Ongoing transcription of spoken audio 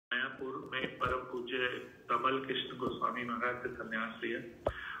जयपुर में परम पूज्य कमल कृष्ण गोस्वामी महाराज से संन्यास लिया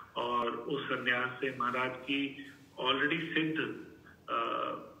और उस संन्यास से महाराज की ऑलरेडी सिद्ध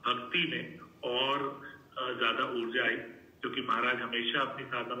भक्ति में और ज्यादा ऊर्जा आई, क्योंकि महाराज हमेशा अपनी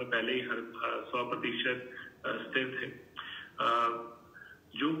साधना में पहले ही 100% स्थिर थे।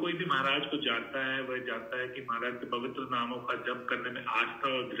 जो कोई भी महाराज को जानता है वह जानता है कि महाराज के पवित्र नामों का जप करने में आस्था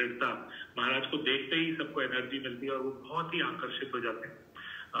और दृढ़ता, महाराज को देखते ही सबको एनर्जी मिलती है और वो बहुत ही आकर्षित हो जाते हैं।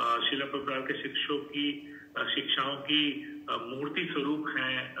 श्रील प्रभुपाद के शिक्षाओं की मूर्ति स्वरूप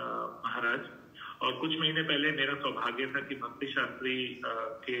हैं महाराज। और कुछ महीने पहले मेरा सौभाग्य था कि भक्ति शास्त्री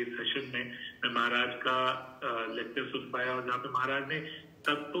के सेशन में मैं महाराज का लेक्चर सुन पाया, और जहाँ पे महाराज ने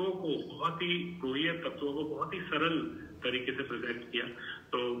तत्वों को बहुत ही गुह्य तत्वों को बहुत ही सरल तरीके से प्रेजेंट किया।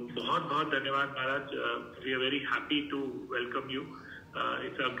 तो बहुत बहुत धन्यवाद महाराज। We are very happy to welcome you.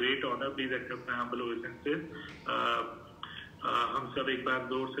 It's a great honour. Please accept my humble ओबेइसेंसेस। हम सब एक बार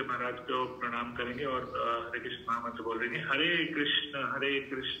जोर से महाराज को प्रणाम करेंगे और हरे कृष्ण महामंत्र बोलेंगे। हरे कृष्ण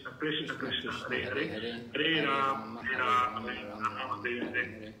कृष्ण कृष्ण हरे हरे, हरे राम राम हरे हरे।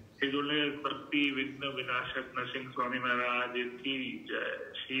 भक्ति विघ्न विनाशक नरसिंह स्वामी महाराज की जय।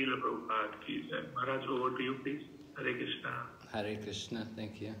 शील प्रभुपाद की जय। महाराज over to you please. Hare Krishna. Hare Krishna.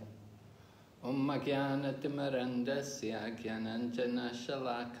 Thank you. ओम ज्ञानतिमिरन्धस्य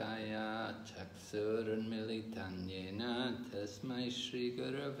ज्ञानाञ्जनशलाकाय चक्षुरुन्मीलितं येन तस्मै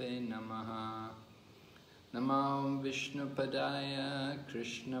श्रीगुरवे नमः। नमो विष्णुपदाय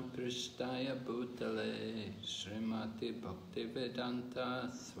कृष्णपृष्ठाय भूतले श्रीमते भक्तिवेदान्ता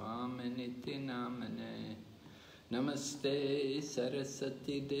स्वामिनिति नामने। नमस्ते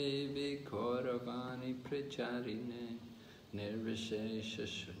सरस्वती देवी गौरवाणी प्रचारिणे निर्विशेष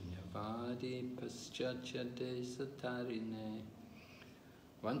शून्यवादी पश्चाच्य देशतारिणे।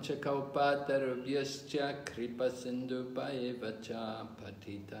 वंशकल्पतरुभ्यश्च कृपासिन्धुभ्येव च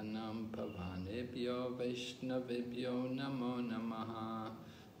पतितानां पावनेभ्यो वैष्णवेभ्यो नमो नमः।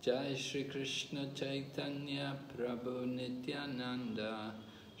 जय श्री कृष्ण चैतन्य प्रभु नित्यानंद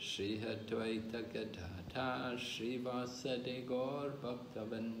श्री अद्वैत गदाधर श्रीवासदि गौर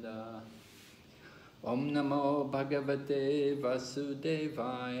भक्तवृंद। ओम नमो भगवते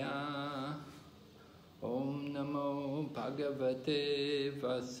वासुदेवाय। ओम नमो भगवते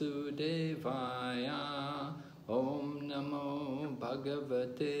वासुदेवाय। ओम नमो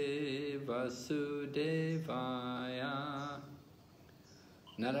भगवते वासुदेवाय।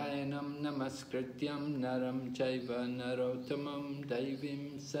 नारायणं नमस्कृत्यं नरं चैव नरोत्तमं दैवीं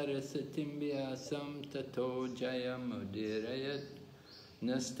सरस्वतीं व्यासं ततो जयमुदीरयेत्।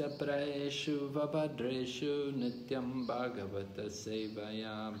 नस्तप्रायेषु वभद्रेषु नित्यं भागवत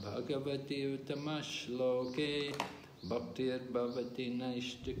सेवया Bhagwati उत्तमश्लोके भक्तिर्भवति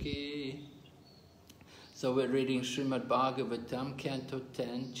नैष्टिकी। So we're reading Srimad Bhagavatam, Canto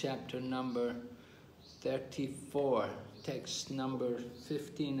 10, chapter number 34, text number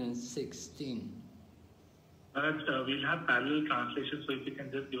 15 and 16. We'll have parallel translation, so if you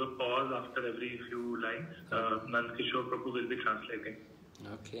can just give a pause after every few lines. Nand Kishore Prabhu will be translating.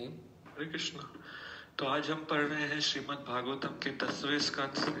 Okay. हरे कृष्ण। तो आज हम पढ़ रहे हैं श्रीमद् भागवतम के 10वें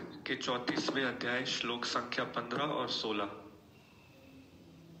स्कंद के 34वें अध्याय श्लोक संख्या 15 और 16।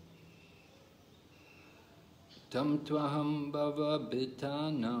 तम त्वहं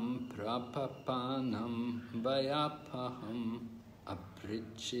भवभितानं प्रपपानं वयापहं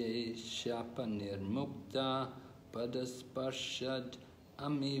अपृच्छे शापनिर्मुक्ता पदस्पर्शद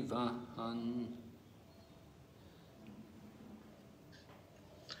अमिवाहन।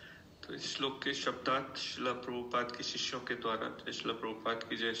 तो इस श्लोक के शब्दार्थ श्रील प्रभुपाद के शिष्यों के द्वारा। श्रील प्रभुपाद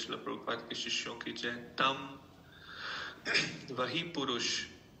की जय। श्रील प्रभुपाद के शिष्यों की जय। तम वही पुरुष,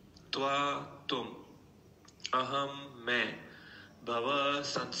 त्वा तुम, अहम मैं, भव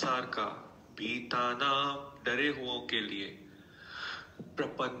संसार का, भीतानाम डरे हुओं के लिए,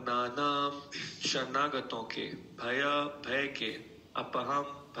 प्रपन्नानाम शरणागतों के, भय भय के, अपहम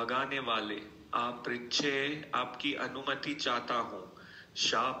भगाने वाले, आपृच्छे आपकी अनुमति चाहता हूँ,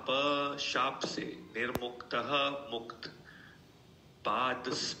 शाप शाप से, निर्मुक्तः मुक्त, पाद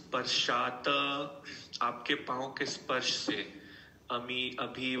स्पर्शात आपके पांव के स्पर्श से, अमी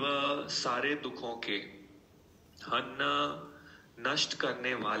अभीव सारे दुखों के, हन्न नष्ट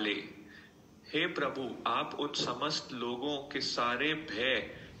करने वाले। हे प्रभु, आप उन समस्त लोगों के सारे भय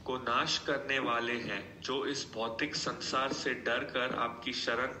को नाश करने वाले हैं जो इस भौतिक संसार से डर कर आपकी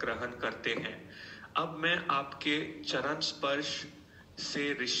शरण ग्रहण करते हैं। अब मैं आपके चरण स्पर्श से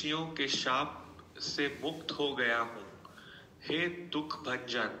ऋषियों के शाप से मुक्त हो गया हूँ। हे दुख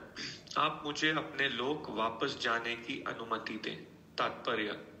भंजन, आप मुझे अपने लोक वापस जाने की अनुमति दें।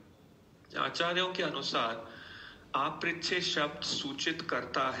 तात्पर्य: आचार्यों के अनुसार आपृच्छे शब्द सूचित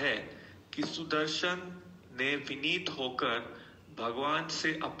करता है कि सुदर्शन ने विनीत होकर भगवान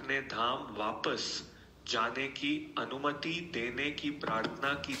से अपने धाम वापस जाने की अनुमति देने की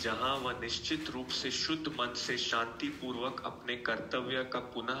प्रार्थना की, जहां वह निश्चित रूप से शुद्ध मन से शांति पूर्वक अपने कर्तव्य का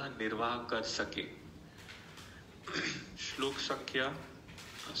पुनः निर्वाह कर सके। श्लोक संख्या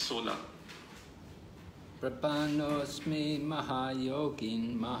 16। प्रपन्नोऽस्मि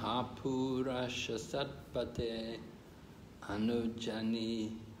महायोगिन् महापुरुष सत्पते अनुजनि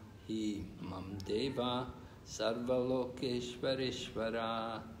हि मम देवा सर्वलोकेश्वरेश्वरा।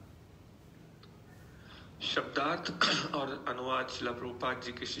 शब्दार्थ और अनुवाद श्रील प्रभुपाद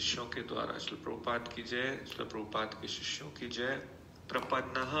जी के शिष्यों के द्वारा। श्रील प्रभुपाद की जय, श्रील प्रभुपाद के शिष्यों की जय।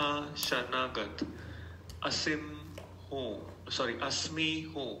 प्रपन्नः शरणागत अस्मि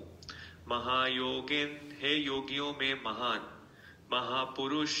हूँ, महायोगिन हे योगियों में महान,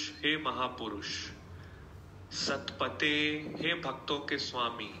 महापुरुष हे महापुरुष, सतपते हे भक्तों के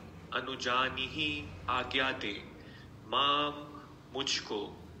स्वामी, अनुजानिहि आज्ञा दे, माम मुझको,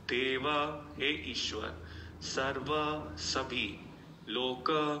 देवा हे ईश्वर, सर्व सभी,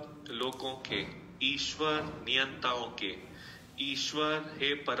 लोकों के, ईश्वर नियंताओं के, ईश्वर हे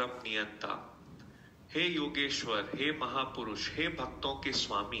परम नियंता, हे योगेश्वर, हे महापुरुष, हे भक्तों के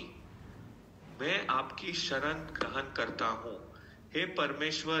स्वामी, मैं आपकी शरण ग्रहण करता हूँ। हे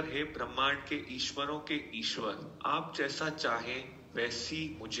परमेश्वर, हे ब्रह्मांड के ईश्वरों के ईश्वर, आप जैसा चाहें वैसी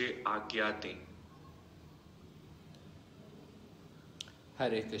मुझे आज्ञा दें।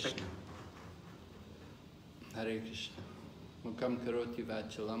 हरे कृष्ण हरे कृष्ण। मुखम करोति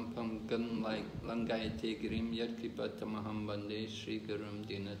वाचालं पंकं लंघयते गिरिं यत्कृपातमहं वन्दे श्रीगुरुं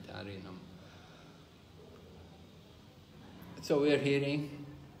दीनतारिणम्। So we are hearing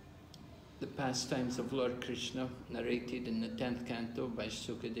the pastimes of Lord Krishna narrated in the 10th canto by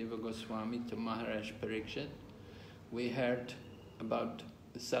Sukadeva Goswami to Maharaj Parikshit. We heard about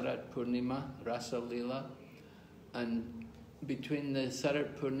the Sarat Purnima, Rasa Leela, and between the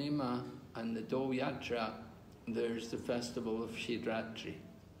Sarat Purnima and the Dol Yatra, there's the festival of Shivratri.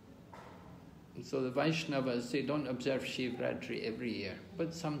 And so the Vaishnavas, they don't observe Shivratri every year,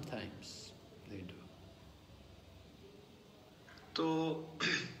 but sometimes they do. तो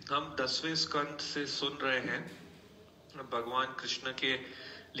हम 10वें स्कंद से सुन रहे हैं भगवान कृष्ण के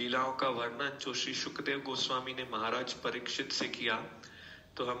लीलाओं का वर्णन जो श्री शुकदेव गोस्वामी ने महाराज परीक्षित से किया।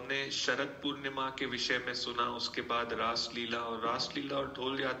 तो हमने शरद पूर्णिमा के विषय में सुना, उसके बाद रास लीला और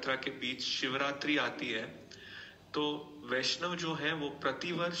ढोल यात्रा के बीच शिवरात्रि आती है। तो वैष्णव जो हैं वो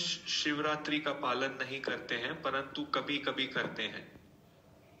प्रतिवर्ष शिवरात्रि का पालन नहीं करते हैं, परंतु कभी कभी करते हैं।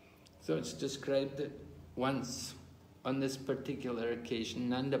 So it's described that once on this particular occasion,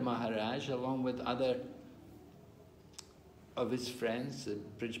 Nanda Maharaj, along with other of his friends, the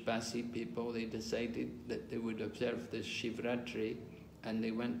Brijbasi people, they decided that they would observe this Shivratri, and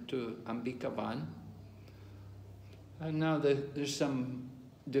they went to Ambikavan. And now there's some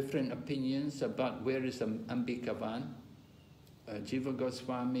different opinions about where is Ambikavan. Jiva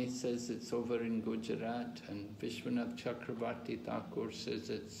Goswami says it's over in Gujarat, and Vishwanath Chakravarti Thakur says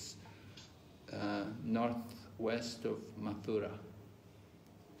it's northwest of Mathura.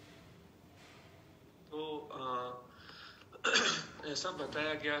 तो ऐसा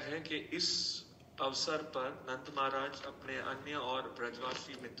बताया गया है कि इस अवसर पर नंद महाराज अपने अन्य और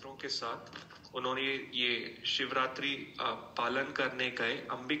ब्रजवासी मित्रों के साथ उन्होंने ये शिवरात्रि पालन करने गए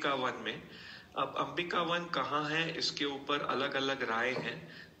अंबिका वन में। अब अंबिका वन कहाँ है, इसके ऊपर अलग अलग राय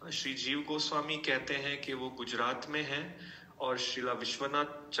हैं। श्री जीव गोस्वामी कहते हैं कि वो गुजरात में है, और श्रीला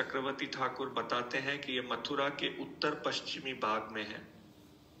विश्वनाथ चक्रवर्ती ठाकुर बताते हैं कि ये मथुरा के उत्तर पश्चिमी भाग में है।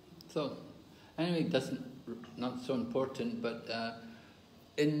 So anyway, not so important, but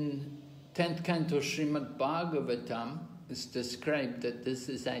in 10th canto Srimad Bhagavatam, it's described that this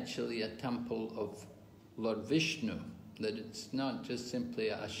is actually a temple of Lord Vishnu, that it's not just simply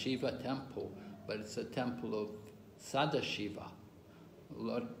a Shiva temple, but it's a temple of Sadashiva,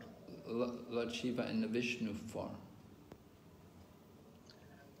 Lord Shiva in the Vishnu form.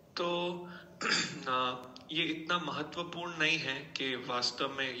 तो ये इतना महत्वपूर्ण नहीं है कि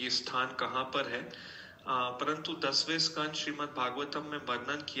वास्तव में ये स्थान कहाँ पर है, परंतु 10वें स्कंद श्रीमद् भागवतम में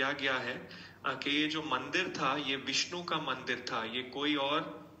वर्णन किया गया है कि ये जो मंदिर था ये विष्णु का मंदिर था, ये कोई और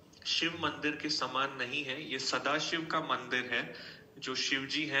शिव मंदिर के समान नहीं है, ये सदाशिव का मंदिर है जो शिव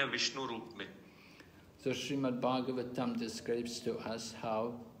जी हैं विष्णु रूप में। So Srimad Bhagavatam describes to us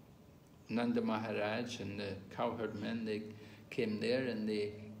how Nanda Maharaj and the cowherd men, they came there and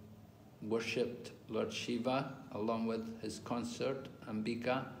they worshipped Lord Shiva along with his consort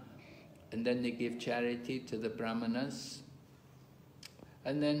Ambika, and then they gave charity to the Brahmanas,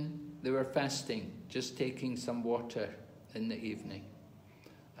 And then they were fasting, just taking some water in the evening.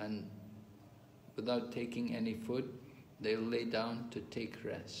 And without taking any food, they'll lay down to take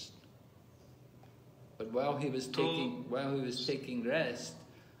rest. But while he was taking rest,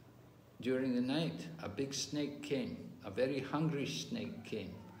 during the night, a big snake came, a very hungry snake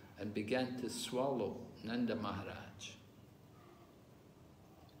came, and began to swallow Nanda Maharaj.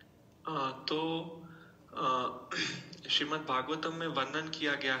 तो श्रीमद् भागवतम में वर्णन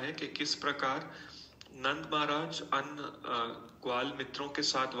किया गया है कि किस प्रकार नंद महाराज अन्य ग्वाल मित्रों के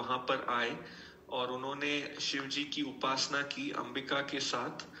साथ वहां पर आए और उन्होंने शिव जी की उपासना की अंबिका के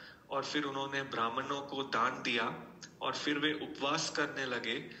साथ, और फिर उन्होंने ब्राह्मणों को दान दिया, और फिर वे उपवास करने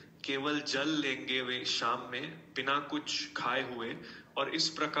लगे, केवल जल लेंगे वे शाम में बिना कुछ खाए हुए, और इस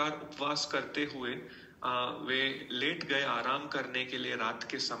प्रकार उपवास करते हुए वे लेट गए आराम करने के लिए रात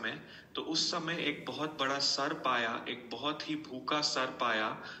के समय। तो उस समय एक बहुत बड़ा सर्प आया, एक बहुत ही भूखा सर्प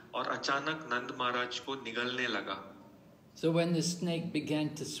आया, और अचानक नंद महाराज को निगलने लगा। So when the snake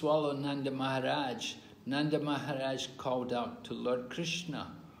began to swallow Nanda Maharaj called out to Lord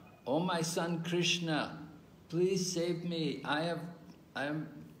Krishna, "Oh my son Krishna, please save me.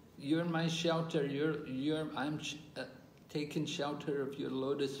 You're my shelter. I'm taking shelter of your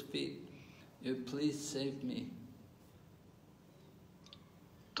lotus feet. You please save me."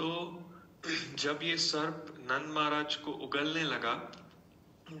 तो जब ये सर्प नंद महाराज को उगलने लगा,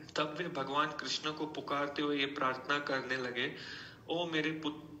 तब वे भगवान कृष्ण को पुकारते हुए ये प्रार्थना करने लगे, ओ मेरे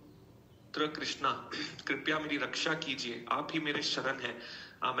पुत्र कृष्णा, कृपया मेरी रक्षा कीजिए, आप ही मेरे शरण हैं,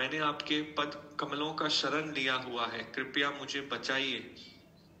 मैंने आपके पद कमलों का शरण लिया हुआ है, कृपया मुझे बचाइए।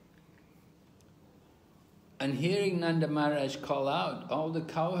 And hearing Nanda Maharaj call out, all the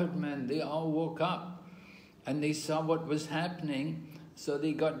cowherd men, they all woke up and they saw what was happening. So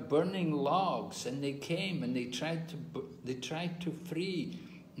they got burning logs and they came and they tried to free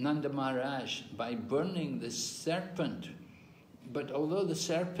Nanda Maharaj by burning the serpent. But although the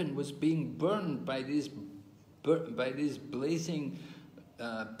serpent was being burned by these blazing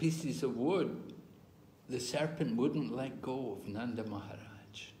pieces of wood, the serpent wouldn't let go of Nanda Maharaj.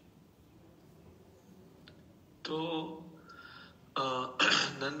 तो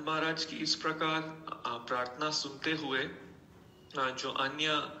नंद महाराज की इस प्रकार प्रार्थना सुनते हुए जो अन्य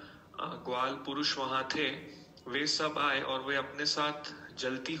ग्वाल पुरुष वहां थे, वे सब आए और वे अपने साथ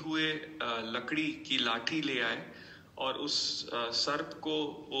जलती हुए लकड़ी की लाठी ले आए और उस सर्प को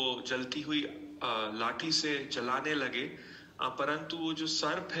वो जलती हुई लाठी से जलाने लगे, परंतु वो जो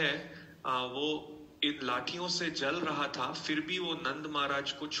सर्प है वो इन लाठियों से जल रहा था, फिर भी वो नंद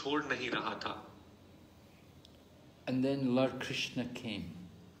महाराज को छोड़ नहीं रहा था। And then Lord Krishna came,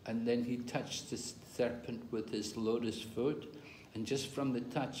 and then he touched the serpent with his lotus foot, and just from the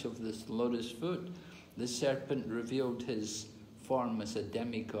touch of this lotus foot, the serpent revealed his form as a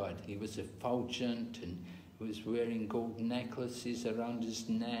demigod. He was effulgent, and he was wearing gold necklaces around his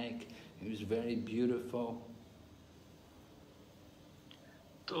neck. He was very beautiful.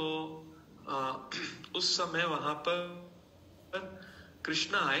 तो उस समय वहां पर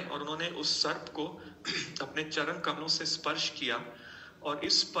कृष्ण आए और उन्होंने उस सर्प को अपने चरण कमलों से स्पर्श किया, और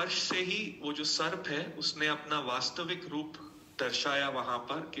इस स्पर्श से ही वो जो सर्प है उसने अपना वास्तविक रूप दर्शाया वहां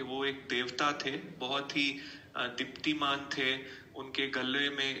पर कि वो एक देवता थे, बहुत ही दीप्तिमान थे, उनके गले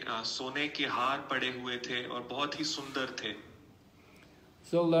में सोने के हार पड़े हुए थे और बहुत ही सुंदर थे।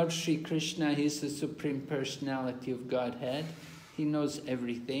 So Lord Shri Krishna, he is the Supreme Personality of Godhead. He knows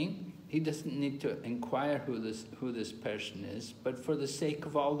everything. He doesn't need to inquire who this person is, but for the sake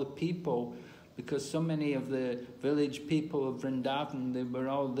of all the people, because so many of the village people of Vrindavan, they were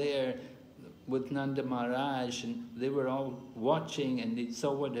all there with Nanda Maharaj, and they were all watching, and they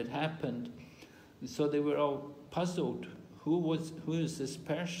saw what had happened. So they were all puzzled. Who is this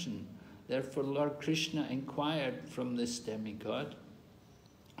person? Therefore Lord Krishna inquired from this demigod,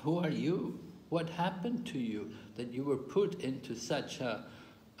 "Who are you? What happened to you that you were put into such a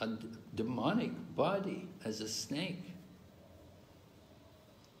demonic body as a snake?"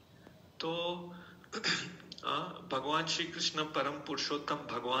 तो भगवान श्री कृष्ण परम पुरुषोत्तम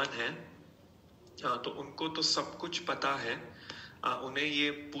भगवान हैं, तो उनको तो सब कुछ पता है, उन्हें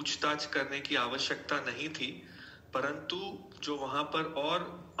ये पूछताछ करने की आवश्यकता नहीं थी, परंतु जो वहां पर और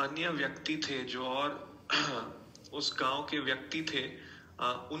अन्य व्यक्ति थे, जो और उस गांव के व्यक्ति थे,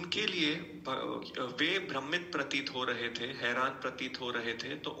 उनके लिए वे भ्रमित प्रतीत हो रहे थे, हैरान प्रतीत हो रहे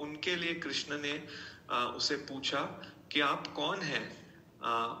थे, तो उनके लिए कृष्ण ने उसे पूछा कि आप कौन हैं,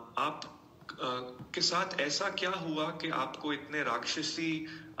 आप के साथ ऐसा क्या हुआ कि आपको इतने राक्षसी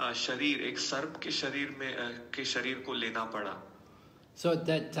शरीर, एक सर्प के शरीर को लेना पड़ा। So at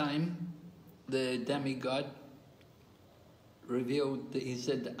that time, the demigod revealed that he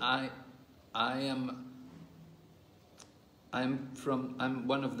said, I'm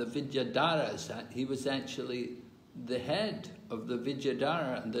one of the Vidyadharas. He was actually the head of the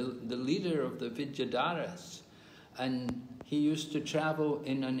Vidyadhara, the leader of the Vidyadharas. And he used to travel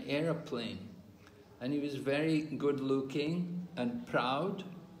in an aeroplane. And he was very good looking and proud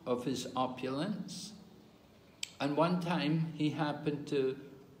of his opulence. And one time he happened to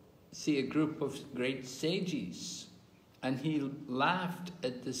see a group of great sages. And he laughed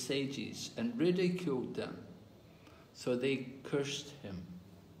at the sages and ridiculed them. So they cursed him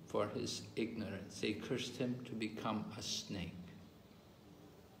for his ignorance. They cursed him to become a snake.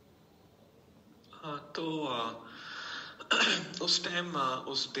 तो उस time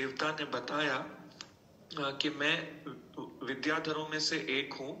उस देवता ने बताया कि मैं विद्याधरों में से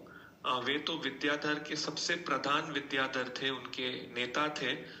एक हूँ. वे तो विद्याधर के सबसे प्रधान विद्याधर थे, उनके नेता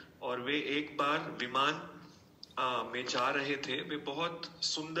थे, और वे एक बार विमान में जा रहे थे. वे बहुत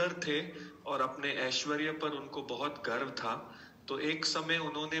सुंदर थे और अपने ऐश्वर्य पर उनको बहुत गर्व था. तो एक समय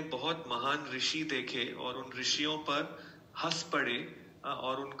उन्होंने बहुत महान ऋषि देखे और उन ऋषियों पर हंस पड़े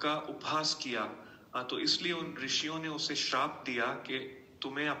और उनका उपहास किया. तो इसलिए उन ऋषियों ने उसे श्राप दिया कि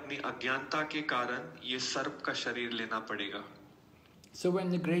तुम्हें अपनी अज्ञानता के कारण ये सर्प का शरीर लेना पड़ेगा. So when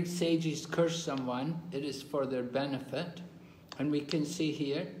the great sages curse someone, it is for their benefit. And we can see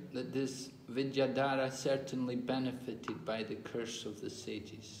here that this Vidyadhara certainly benefited by the curse of the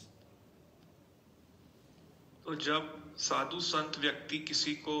sages. तो जब साधु संत व्यक्ति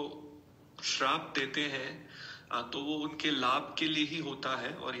किसी को श्राप देते हैं तो वो उनके लाभ के लिए ही होता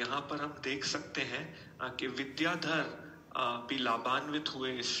है. और यहाँ पर हम देख सकते हैं कि विद्याधर भी लाभान्वित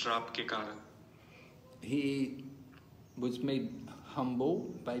हुए इस श्राप के कारण. He was made humble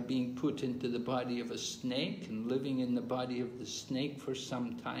by being put into the body of a snake, and living in the body of the snake for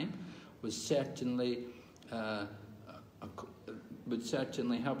some time was certainly would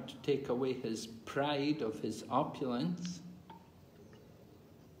certainly help to take away his pride of his opulence.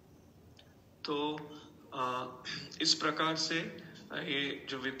 तो इस प्रकार से ये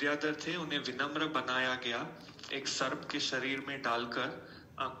जो विद्याधर थे उन्हें विनम्र बनाया गया एक सर्प के शरीर में डालकर.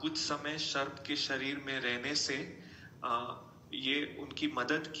 कुछ समय सर्प के शरीर में रहने से ये उनकी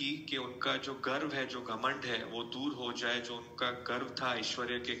मदद की कि उनका जो गर्व है, जो घमंड है, वो दूर हो जाए, जो उनका गर्व था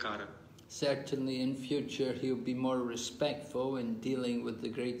ऐश्वर्य के कारण. Certainly in future he'll be more respectful in dealing with the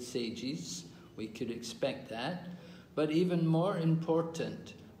great sages. We could expect that. But even more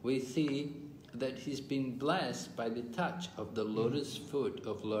important, we see that he's been blessed by the touch of the lotus foot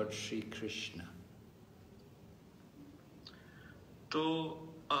of Lord Sri Krishna. तो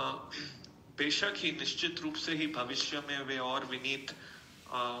बेशक ही निश्चित रूप से ही भविष्य में वे और विनीत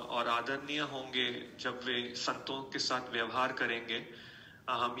और आदरणीय होंगे जब वे संतों के साथ व्यवहार करेंगे.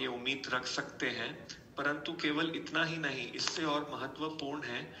 हम ये उम्मीद रख सकते हैं. परंतु केवल इतना ही नहीं, इससे और महत्वपूर्ण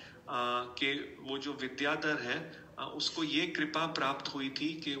है कि वो जो विद्याधर है उसको ये कृपा प्राप्त हुई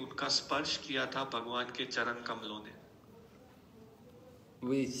थी कि उनका स्पर्श किया था भगवान के चरण कमलों ने.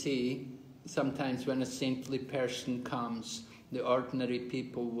 We see sometimes when a saintly person comes, the ordinary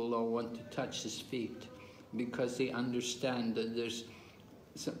people will all want to touch his feet because they understand that there's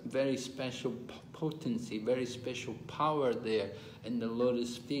some very special potency, very special power there in the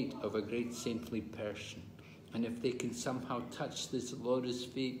lotus feet of a great saintly person. And if they can somehow touch this lotus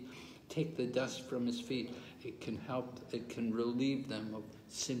feet, take the dust from his feet, it can help, it can relieve them of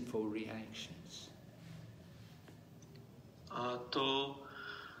sinful reactions. तो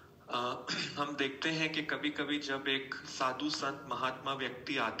हम देखते हैं कि कभी-कभी जब एक साधु संत महात्मा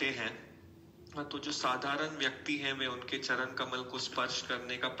व्यक्ति आते हैं तो जो साधारण व्यक्ति हैं वे उनके चरण कमल को स्पर्श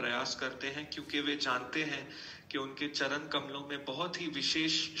करने का प्रयास करते हैं क्योंकि वे जानते हैं कि उनके चरण कमलों में बहुत ही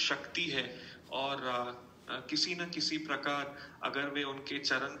विशेष शक्ति है और किसी न किसी प्रकार अगर वे उनके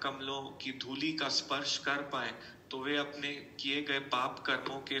चरण कमलों की धूली का स्पर्श कर पाएं तो वे अपने किए गए पाप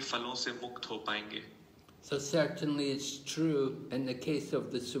कर्मों के फलों से मुक्त हो पाएंगे. So certainly it's true in the case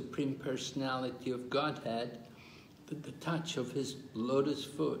of the Supreme Personality of Godhead that the touch of his lotus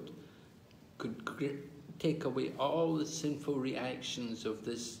foot could take away all the sinful reactions of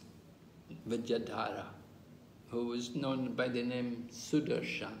this Vidyadhara, who was known by the name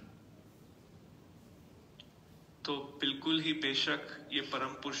Sudarshan. तो बिल्कुल ही बेशक ये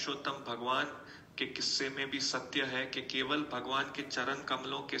परम पुरुषोत्तम भगवान के किस्से में भी सत्य है कि केवल भगवान के चरण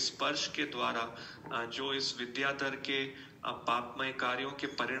कमलों के स्पर्श के द्वारा जो इस विद्याधर के पापमय कार्यों के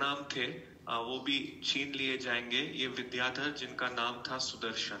परिणाम थे वो भी छीन लिए जाएंगे. ये विद्याधर जिनका नाम था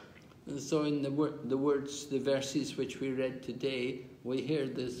Sudarshan. So in the verses which we read today, we hear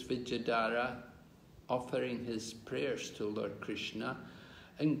this Vidyadhara offering his prayers to Lord Krishna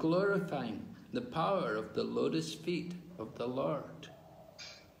and glorifying the power of the lotus feet of the Lord.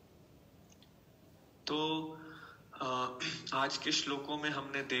 तो आज के श्लोकों में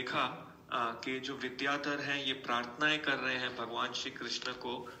हमने देखा कि जो विद्याधर हैं ये प्रार्थनाएं कर रहे हैं भगवान श्री कृष्ण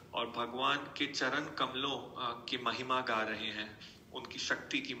को और भगवान के चरण कमलों की महिमा गा रहे हैं, उनकी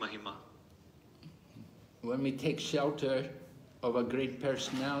शक्ति की महिमा. When we take shelter of a great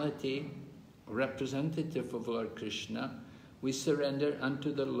personality, representative of Lord Krishna, we surrender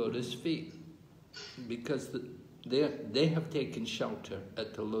unto the lotus feet, because they have taken shelter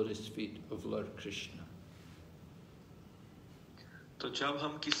at the lotus feet of Lord Krishna. तो जब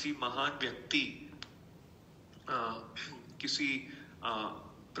हम किसी महान व्यक्ति, किसी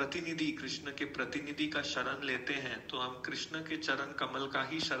प्रतिनिधि, कृष्ण के प्रतिनिधि का शरण लेते हैं, तो हम कृष्ण के चरण कमल का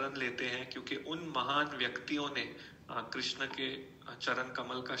ही शरण लेते हैं, क्योंकि उन महान व्यक्तियों ने कृष्ण के चरण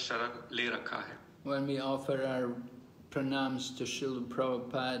कमल का शरण ले रखा है. When we offer our pranams to Srila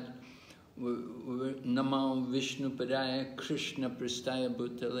Prabhupada, Namo Vishnu Padaya Krishna Prastaya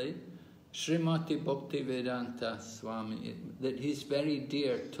Bhutale, Srimati Bhakti Vedanta Swami, that he's very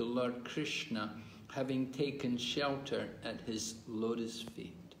dear to Lord Krishna, having taken shelter at his lotus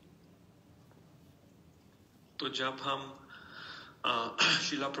feet. तो जब हम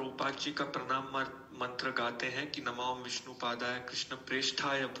शिला प्रभुपाद जी का प्रणाम मंत्र गाते हैं कि नमो विष्णु पादाय कृष्ण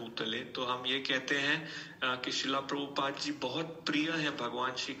प्रेष्ठाय भूतले, तो हम ये कहते हैं कि शिला प्रभुपाद जी बहुत प्रिय हैं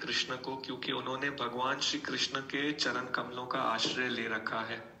भगवान श्री कृष्ण को, क्योंकि उन्होंने भगवान श्री कृष्ण के चरण कमलों का आश्रय ले रखा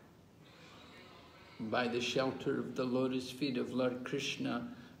है. By the shelter of the lotus feet of Lord Krishna,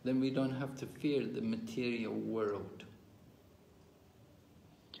 then we don't have to fear the material world.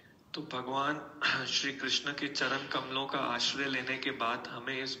 तो भगवान श्री कृष्ण के चरण कमलों का आश्रय लेने के बाद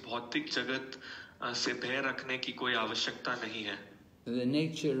हमें इस भौतिक जगत से भय रखने की कोई आवश्यकता नहीं है. The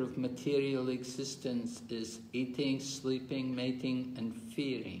nature of material existence is eating, sleeping, mating, and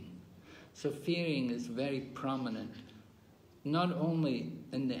fearing. So fearing is very prominent, not only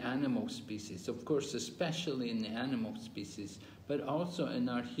in the animal species, of course, especially in the animal species, but also in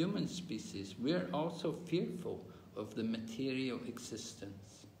our human species. We are also fearful of the material existence.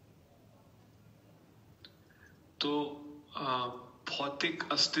 तो भौतिक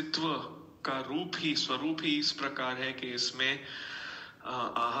अस्तित्व का रूप ही, स्वरूप ही इस प्रकार है कि इसमें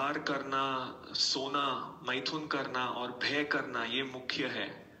आहार करना, सोना, मैथुन करना और भय करना ये मुख्य है.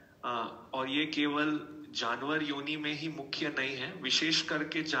 और ये केवल जानवर योनि में ही मुख्य नहीं है, विशेष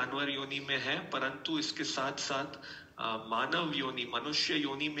करके जानवर योनि में है, परंतु इसके साथ साथ मानव योनि, मनुष्य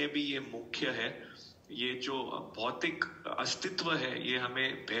योनि में भी ये मुख्य है. ये जो भौतिक अस्तित्व है ये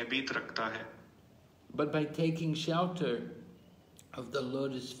हमें भयभीत रखता है. But by taking shelter of the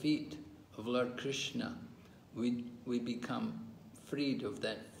lotus feet of Lord Krishna, we become freed of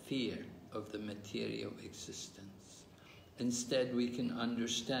that fear of the material existence. Instead, we can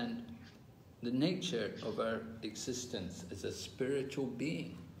understand the nature of our existence as a spiritual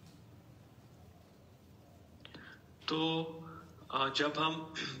being. तो जब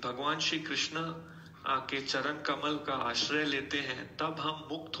हम भगवान श्री कृष्ण के चरण कमल का आश्रय लेते हैं, तब हम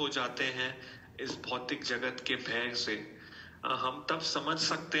मुक्त हो जाते हैं इस भौतिक जगत के भय से. हम तब समझ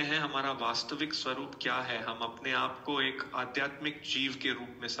सकते हैं हमारा वास्तविक स्वरूप क्या है. हम अपने आप को एक आध्यात्मिक जीव के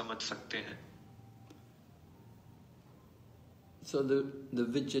रूप में समझ सकते हैं. So the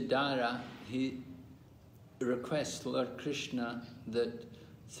Vidyadhara, he requests Lord Krishna that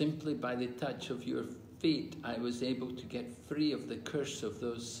simply by the touch of your feet I was able to get free of the curse of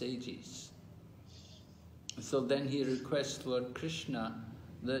those sages. So then he requests Lord Krishna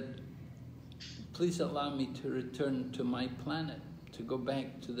that please allow me to return to my planet, to go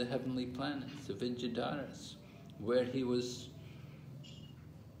back to the heavenly planets, the Vidyadharas, where he was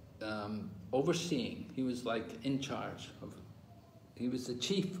overseeing. He was like in charge of, he was the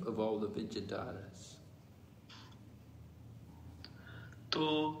chief of all the Vidyadharas.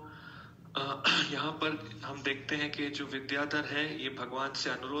 तो यहाँ पर हम देखते हैं कि जो विद्याधर है ये भगवान से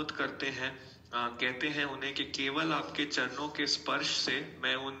अनुरोध करते हैं, कहते हैं उन्हें कि केवल आपके चरणों के स्पर्श से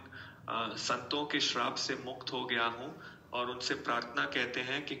मैं उन संतों के श्राप से मुक्त हो गया हूँ, और उनसे प्रार्थना कहते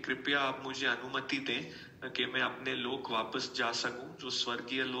हैं कि कृपया आप मुझे अनुमति दें कि मैं अपने लोक वापस जा सकूं, जो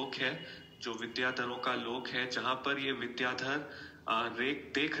स्वर्गीय लोक है, जो विद्याधरों का लोक है, जहाँ पर ये विद्याधर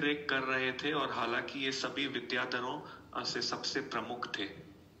देख रेख कर रहे थे, और हालांकि ये सभी विद्याधरों से सबसे प्रमुख थे.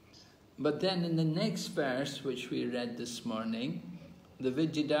 But then in the next verse, which we read this morning, the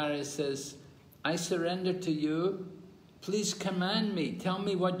Vidyadhara says, I surrender to you, please command me, tell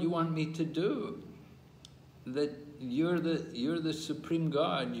me what you want me to do. That you're the Supreme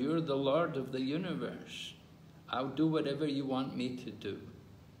God, you're the Lord of the universe. I'll do whatever you want me to do.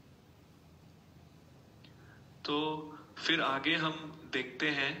 तो फिर आगे हम देखते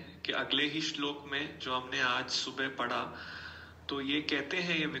हैं कि अगले ही श्लोक में जो हमने आज सुबह पढ़ा, तो ये कहते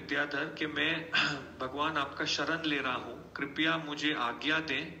हैं ये विद्याधर कि मैं भगवान आपका शरण ले रहा हूँ, कृपया मुझे आज्ञा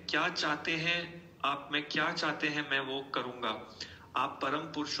दें, क्या चाहते हैं आप, मैं क्या चाहते हैं मैं वो करूँगा। आप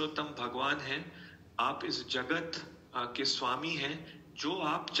परम पुरुषोत्तम भगवान हैं, आप इस जगत के स्वामी हैं, जो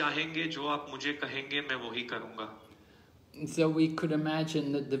आप चाहेंगे, जो आप मुझे कहेंगे मैं वही करूँगा। So we could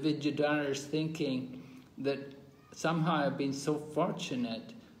imagine that the Vidyadhara is thinking that somehow I've been so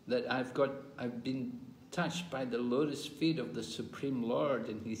fortunate that I've been touched by the lotus feet of the Supreme Lord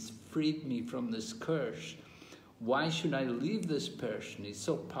and He's freed me from this curse. Why should I leave this person? He's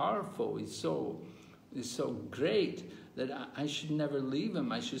so powerful, he's so great that I should never leave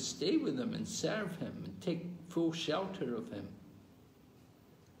him. I should stay with him and serve him and take full shelter of him.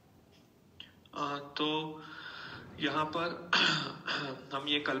 तो यहाँ पर हम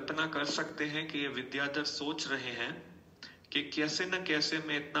ये कल्पना कर सकते हैं कि ये विद्याधर सोच रहे हैं कि कैसे न कैसे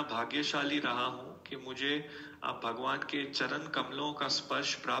मैं इतना भाग्यशाली रहा हूँ कि मुझे भगवान के चरण कमलों का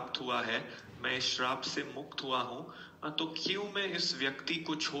स्पर्श प्राप्त हुआ है, मैं इस श्राप से मुक्त हुआ हूँ, तो क्यों मैं इस व्यक्ति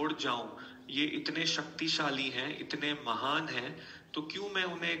को छोड़ जाऊं? ये इतने शक्तिशाली हैं, इतने महान हैं, तो क्यों मैं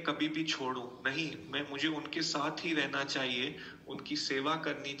उन्हें कभी भी छोड़ूं? नहीं, मुझे उनके साथ ही रहना चाहिए, उनकी सेवा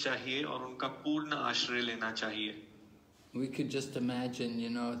करनी चाहिए और उनका पूर्ण आश्रय लेना चाहिए। We could just imagine, you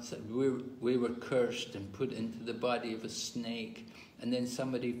know, we were cursed and put into the body of a snake, and then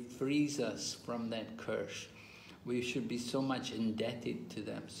somebody frees us from that curse. We should be so much indebted to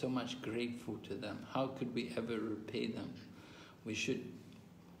them, so much grateful to them. How could we ever repay them? We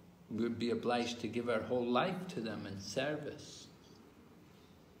would be obliged to give our whole life to them in service.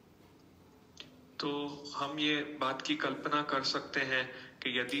 तो हम ये बात की कल्पना कर सकते हैं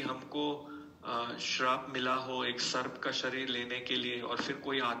कि यदि हमको श्राप मिला हो एक सर्प का शरीर लेने के लिए और फिर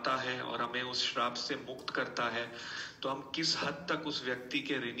कोई आता है और हमें उस श्राप से मुक्त करता है, तो हम किस हद तक उस व्यक्ति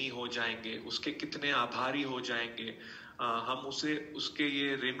के ऋणी हो जाएंगे, उसके कितने आभारी हो जाएंगे। हम उसके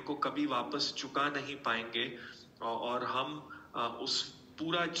ये ऋण को कभी वापस चुका नहीं पाएंगे और हम उस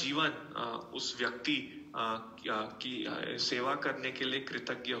पूरा जीवन उस व्यक्ति की सेवा करने के लिए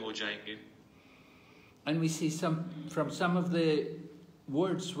कृतज्ञ हो जाएंगे। And we see from some of the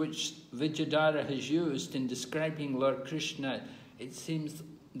words which Vidyadhara has used in describing Lord Krishna, it seems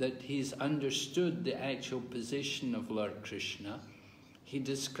that he's understood the actual position of Lord Krishna. He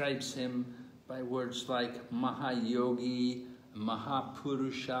describes him by words like Mahayogi,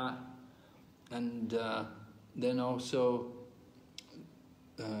 Mahapurusha, and then also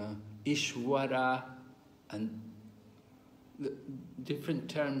Ishwara, and the different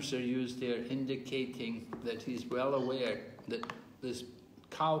terms are used there indicating that he's well aware that this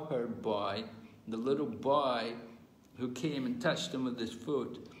cowherd boy, the little boy who came and touched him with his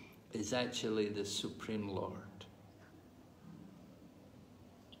foot, is actually the Supreme Lord.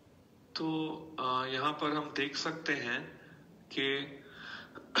 तो यहाँ पर हम देख सकते हैं कि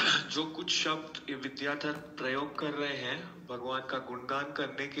जो कुछ शब्द ये विद्याधर प्रयोग कर रहे हैं भगवान का गुणगान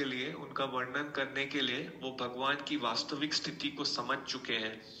करने के लिए, उनका वर्णन करने के लिए, वो भगवान की वास्तविक स्थिति को समझ चुके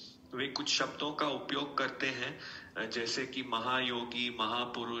हैं। वे कुछ शब्दों का उपयोग करते हैं जैसे कि महायोगी,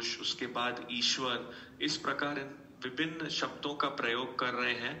 महापुरुष, उसके बाद ईश्वर, इस प्रकार विभिन्न शब्दों का प्रयोग कर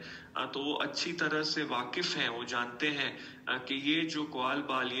रहे हैं। तो वो अच्छी तरह से वाकिफ हैं, वो जानते हैं कि ये जो ग्वाल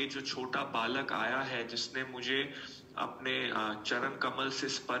बाल, ये जो छोटा बालक आया है जिसने मुझे अपने चरण कमल से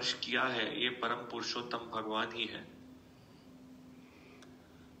स्पर्श किया है, ये परम पुरुषोत्तम भगवान ही है।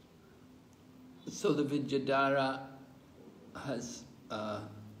 So the Vidyadhara has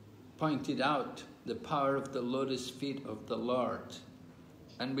pointed out the power of the lotus feet of the Lord,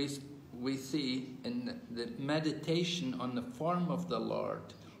 and we see in the meditation on the form of the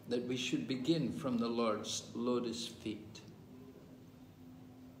Lord that we should begin from the Lord's lotus feet.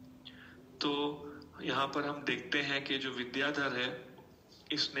 तो यहाँ पर हम देखते हैं कि जो विद्याधर है,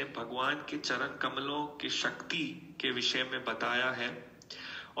 इसने भगवान के चरण कमलों की शक्ति के विषय में बताया है,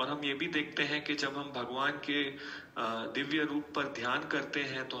 और हम ये भी देखते हैं कि जब हम भगवान के दिव्य रूप पर ध्यान करते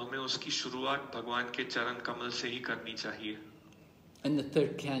हैं तो हमें उसकी शुरुआत भगवान के चरण कमल से ही करनी चाहिए। In the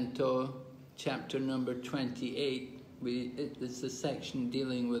third canto, chapter number 28, it's a section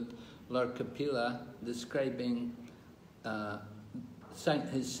dealing with Lord Kapila, describing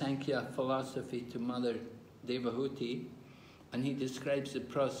his Sankhya philosophy to Mother Devahuti, and he describes the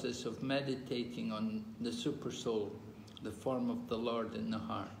process of meditating on the Supersoul, the form of the Lord in the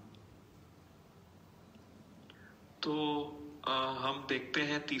heart. तो हम देखते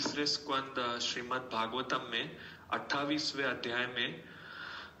हैं तीसरे स्कंद श्रीमद् भागवतम में 28वें अध्याय में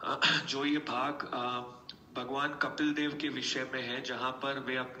जो ये भाग भगवान कपिल देव के विषय में है, जहाँ पर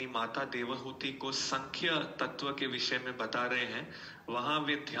वे अपनी माता देवहूति को संख्य तत्व के विषय में बता रहे हैं। वहाँ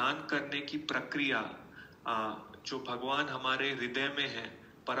वे ध्यान करने की प्रक्रिया, जो भगवान हमारे हृदय में है,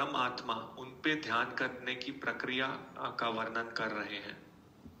 परम आत्मा, उन पे ध्यान करने की प्रक्रिया का वर्णन कर रहे हैं।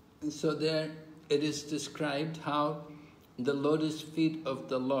 So there it is described how the lotus feet of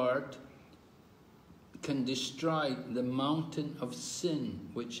the Lord can destroy the mountain of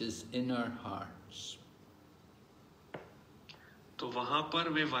sin which is in our hearts. तो वहाँ पर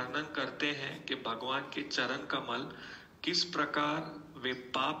वे वर्णन करते हैं कि भगवान के चरण कमल किस प्रकार वे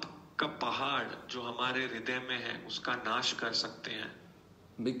पाप का पहाड़ जो हमारे हृदय में है उसका नाश कर सकते हैं.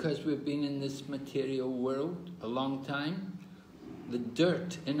 Because we've been in this material world a long time, the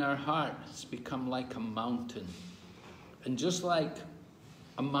dirt in our heart has become like a mountain. And just like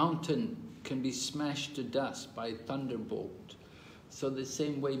a mountain can be smashed to dust by a thunderbolt, so the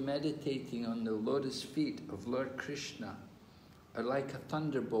same way meditating on the lotus feet of Lord Krishna are like a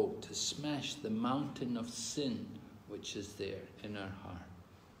thunderbolt to smash the mountain of sin which is there in our heart.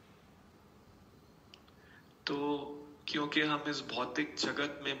 तो क्योंकि हम इस भौतिक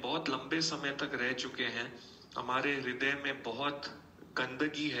जगत में बहुत लंबे समय तक रह चुके हैं, हमारे हृदय में बहुत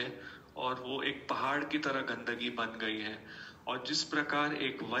गंदगी है और वो एक पहाड़ की तरह गंदगी बन गई है. और जिस प्रकार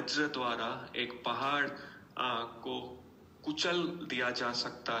एक वज्र द्वारा एक पहाड़ को कुचल दिया जा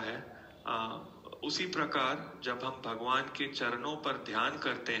सकता है, उसी प्रकार जब हम भगवान के चरणों पर ध्यान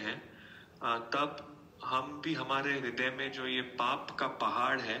करते हैं, तब हम भी हमारे हृदय में जो ये पाप का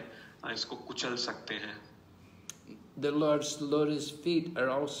पहाड़ है, इसको कुचल सकते हैं. The Lord's lotus feet are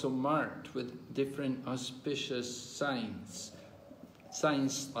also marked with different auspicious signs.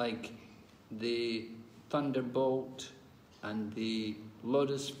 Signs like the thunderbolt and the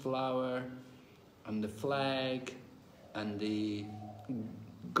lotus flower and the flag and the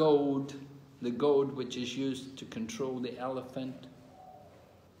goad which is used to control the elephant.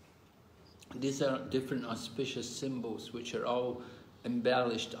 These are different auspicious symbols which are all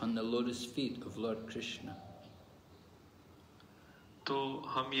embellished on the lotus feet of Lord Krishna. तो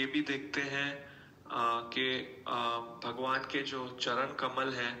हम ये भी देखते हैं कि भगवान के जो चरण कमल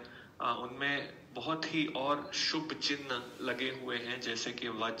हैं, उनमें बहुत ही और शुभ चिन्ह लगे हुए हैं, जैसे कि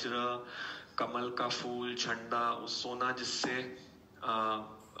वज्र, कमल का फूल, झंडा, उस सोना जिससे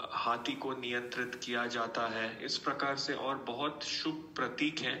हाथी को नियंत्रित किया जाता है. इस प्रकार से और बहुत शुभ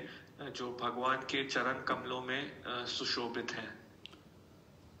प्रतीक हैं जो भगवान के चरण कमलों में सुशोभित हैं.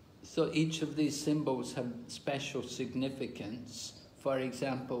 So each of these symbols have special significance. For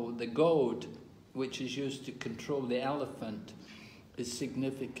example, the goad, which is used to control the elephant, is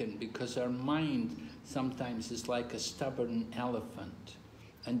significant because our mind sometimes is like a stubborn elephant.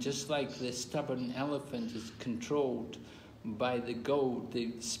 And just like the stubborn elephant is controlled by the goad,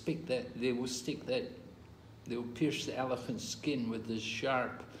 they will pierce the elephant's skin with this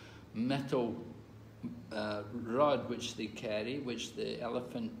sharp metal rod which they carry, which the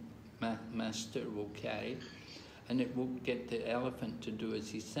elephant master will carry, and it will get the elephant to do as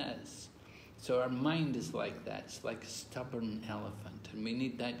he says. So our mind is like that. It's like a stubborn elephant, and we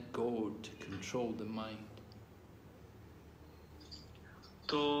need that goad to control the mind.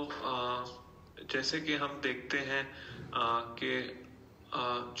 तो जैसे कि हम देखते हैं कि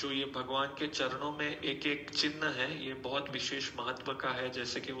जो ये भगवान के चरणों में एक एक चिन्ह है, ये बहुत विशेष महत्व का है.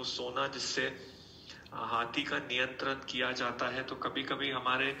 जैसे कि वो सोना जिससे हाथी का नियंत्रण किया जाता है, तो कभी कभी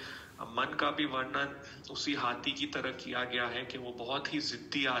हमारे मन का भी वर्णन उसी हाथी की तरह किया गया है कि वो बहुत ही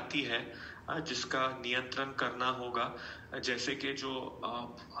जिद्दी हाथी है जिसका नियंत्रण करना होगा. जैसे कि जो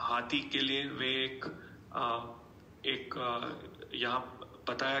हाथी के लिए वे एक यहाँ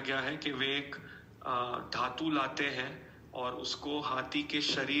बताया गया है कि वे एक धातु लाते हैं और उसको हाथी के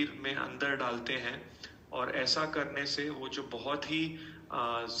शरीर में अंदर डालते हैं, और ऐसा करने से वो जो बहुत ही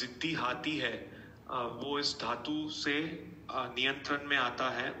जिद्दी हाथी है, वो इस धातु से नियंत्रण में आता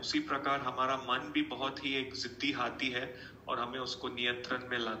है. उसी प्रकार हमारा मन भी बहुत ही एक जिद्दी हाथी है और हमें उसको नियंत्रण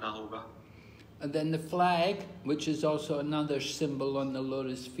में लाना होगा. And then the flag, which is also another symbol on the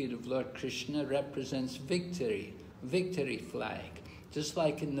lotus feet of Lord Krishna, represents victory, victory flag. Just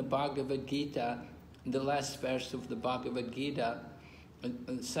like in the Bhagavad Gita, the last verse of the Bhagavad Gita,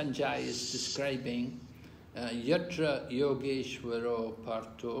 Sanjay is describing Yatra Yogeshwaro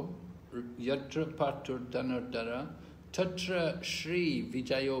Parto, Yatra Parto Dhanardara, Tatra Shri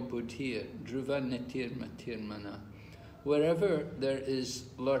Vijayo Buddhir, Dhruva Nitir Matirmana. Wherever there is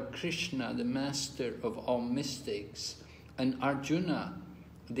Lord Krishna, the master of all mystics, and Arjuna,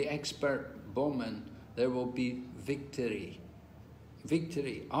 the expert bowman, there will be victory.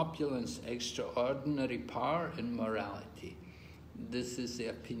 Victory, opulence, extraordinary power and morality. This is the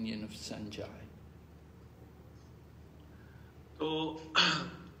opinion of Sanjay. तो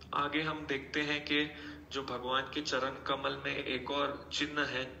आगे हम देखते हैं कि जो भगवान के चरण कमल में एक और चिन्ह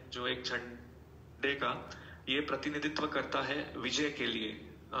है जो एक झंडे का, ये प्रतिनिधित्व करता है विजय के लिए।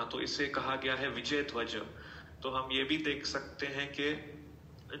 तो इसे कहा गया है विजय ध्वज। तो हम ये भी देख सकते हैं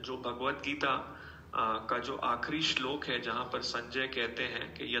कि जो भगवत गीता का जो आखिरी श्लोक है जहां पर संजय कहते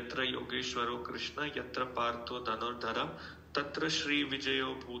हैं कि यत्र योगेश्वरो कृष्ण यत्र पार्थो धनुर्धर तत्र श्री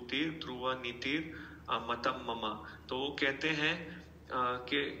विजयो भूतिर ध्रुव नीतिर मतम ममा। तो वो कहते हैं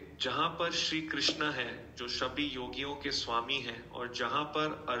कि जहां पर श्री कृष्ण है जो सभी योगियों के स्वामी हैं, और जहां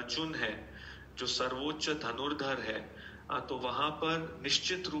पर अर्जुन है जो सर्वोच्च धनुर्धर है, तो वहां पर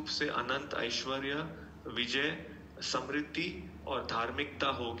निश्चित रूप से अनंत ऐश्वर्य, विजय, समृद्धि और धार्मिकता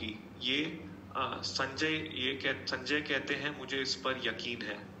होगी। ये संजय कहते हैं, मुझे इस पर यकीन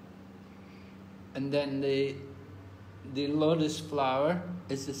है। And then the lotus flower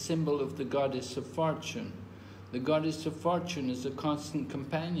is a symbol of the goddess of fortune. The goddess of fortune is a constant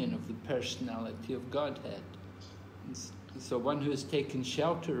companion of the personality of Godhead. So one who has taken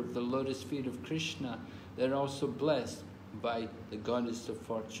shelter of the lotus feet of Krishna, they're also blessed by the goddess of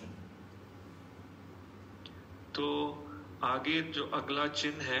fortune. तो आगे जो अगला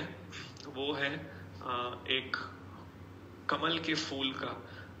चिन्ह है वो है एक कमल के फूल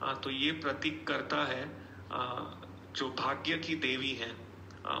का। तो ये प्रतीक करता है जो भाग्य की देवी हैं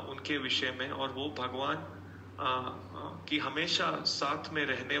उनके विषय में, और वो भगवान की हमेशा साथ में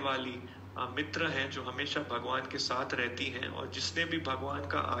रहने वाली मित्र हैं जो हमेशा भगवान के साथ रहती हैं, और जिसने भी भगवान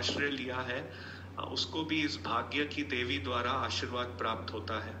का आश्रय लिया है उसको भी इस भाग्य की देवी द्वारा आशीर्वाद प्राप्त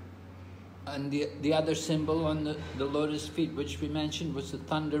होता है। And the other symbol on the lotus feet which we mentioned was the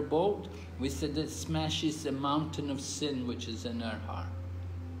thunderbolt. We said it smashes the mountain of sin which is in our heart.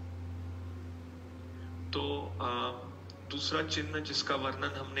 तो दूसरा चिन्ह जिसका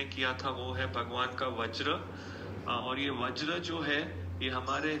वर्णन हमने किया था वो है भगवान का वज्र, और ये वज्र जो है ये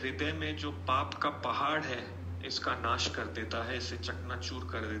हमारे हृदय में जो पाप का पहाड़ है इसका नाश कर देता है, इसे चकनाचूर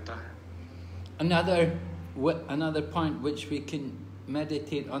कर देता है। Another point which we can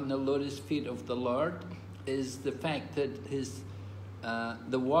meditate on the lotus feet of the Lord is the fact that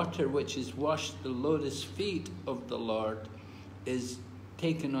the water which has washed the lotus feet of the Lord is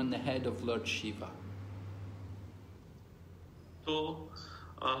taken on the head of Lord Shiva. तो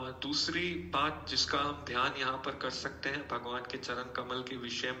दूसरी बात जिसका हम ध्यान यहाँ पर कर सकते हैं भगवान के चरण कमल के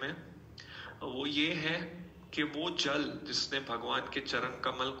विषय में, वो ये है कि वो जल जिसने भगवान के चरण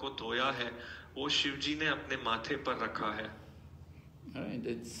कमल को धोया है वो शिव जी ने अपने माथे पर रखा है। Right,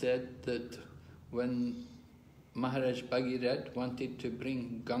 it's said that when Maharaj Bhagirath wanted to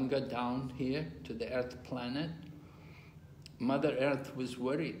bring Ganga down here to the earth planet, Mother Earth was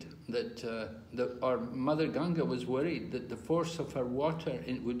worried that, or Mother Ganga was worried that the force of her water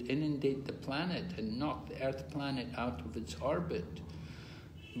would inundate the planet and knock the earth planet out of its orbit.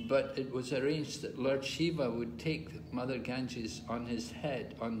 But it was arranged that Lord Shiva would take Mother Ganges on his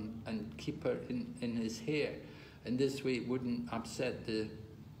head and keep her in his hair. And this way it wouldn't upset the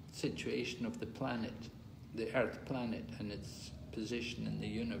situation of the planet, the earth planet, and its position in the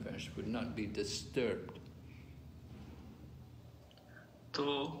universe would not be disturbed. तो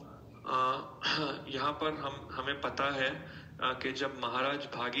यहाँ पर हमें पता है कि जब महाराज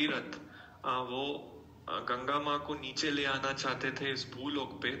भागीरथ वो गंगा माँ को नीचे ले आना चाहते थे इस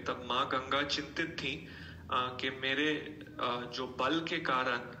भूलोक पे, तब माँ गंगा चिंतित थी कि मेरे जो बल के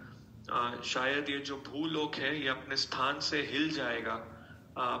कारण शायद ये जो भूलोक है ये अपने स्थान से हिल जाएगा,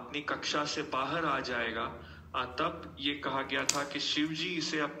 अपनी कक्षा से बाहर आ जाएगा। तब ये कहा गया था कि शिव जी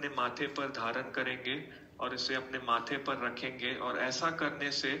इसे अपने माथे पर धारण करेंगे और इसे अपने माथे पर रखेंगे, और ऐसा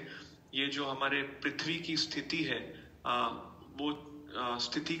करने से ये जो हमारे पृथ्वी की स्थिति है वो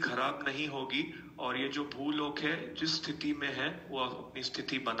स्थिति खराब नहीं होगी, और ये जो भूलोक है जिस स्थिति में है वो अपनी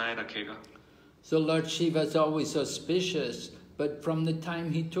स्थिति बनाए रखेगा। So Lord Shiva is always auspicious, but from the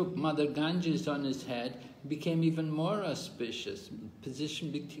time he took Mother Ganges on his head, became even more auspicious.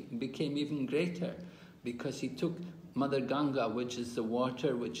 Position became even greater because he took Mother Ganga, which is the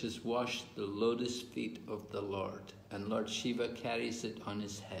water which has washed the lotus feet of the Lord, and Lord Shiva carries it on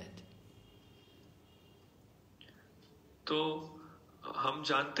his head. तो हम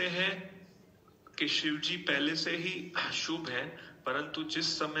जानते हैं कि शिव जी पहले से ही शुभ हैं, परंतु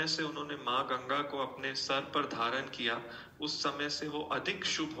जिस समय से उन्होंने माँ गंगा को अपने सर पर धारण किया उस समय से वो अधिक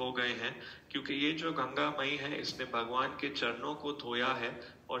शुभ हो गए हैं, क्योंकि ये जो गंगा मई है इसने भगवान के चरणों को धोया है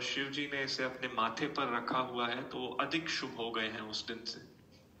और शिव जी ने इसे अपने माथे पर रखा हुआ है, तो वो अधिक शुभ हो गए हैं उस दिन से।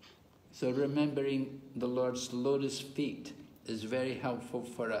 So remembering the Lord's lotus feet is very helpful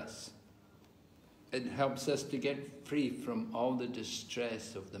for us. It helps us to get free from all the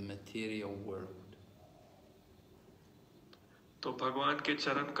distress of the material world. तो भगवान के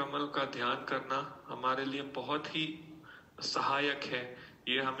चरण कमल का ध्यान करना हमारे लिए बहुत ही सहायक है।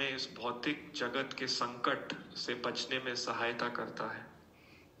 ये हमें इस भौतिक जगत के संकट से बचने में सहायता करता है।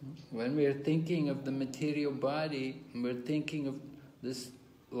 When we are thinking of the material body, we're thinking of this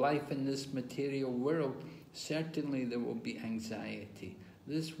life in this material world, certainly there will be anxiety.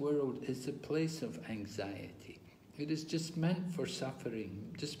 This world is a place of anxiety. It is just meant for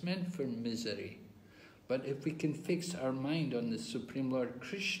suffering, just meant for misery. But if we can fix our mind on the Supreme Lord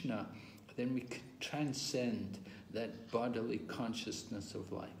Krishna, then we can transcend that bodily consciousness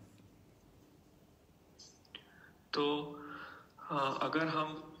of life. तो अगर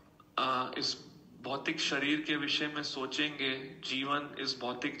हम इस भौतिक शरीर के विषय में सोचेंगे, जीवन इस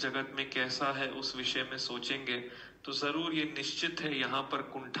भौतिक जगत में कैसा है उस विषय में सोचेंगे, तो जरूर ये निश्चित है यहाँ पर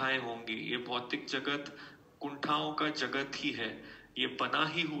कुंठाएं होंगी। ये भौतिक जगत कुंठाओं का जगत ही है। ये बना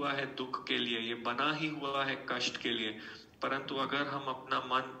ही हुआ है दुख के लिए, ये बना ही हुआ है कष्ट के लिए। परंतु अगर हम अपना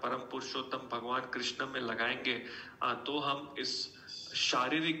मन परम पुरुषोत्तम भगवान कृष्ण में लगाएंगे तो हम इस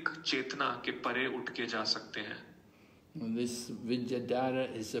शारीरिक चेतना के परे उठ के जा सकते हैं। This Vidyadhara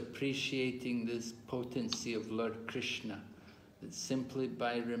is appreciating this potency of Lord Krishna, that simply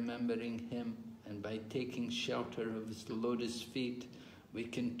by remembering him and by taking shelter of his lotus feet, we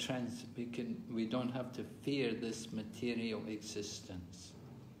don't have to fear this material existence.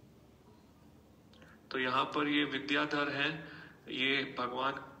 तो यहाँ पर ये विद्याधर है, ये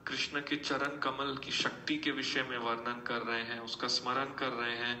भगवान कृष्ण के चरण कमल की शक्ति के विषय में वर्णन कर रहे हैं, उसका स्मरण कर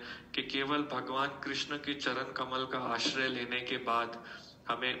रहे हैं कि केवल भगवान कृष्ण के चरण कमल का आश्रय लेने के बाद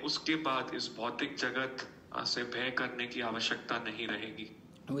हमें उसके बाद इस भौतिक जगत से भय करने की आवश्यकता नहीं रहेगी।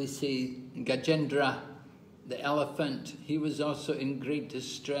 We see Gajendra, the elephant, he was also in great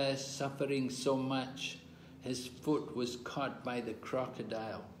distress, suffering so much. His foot was caught by the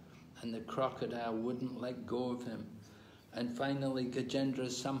crocodile, and the crocodile wouldn't let go of him. And finally Gajendra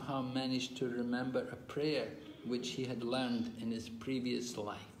somehow managed to remember a prayer which he had learned in his previous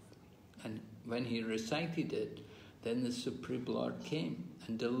life. And when he recited it, then the Supreme Lord came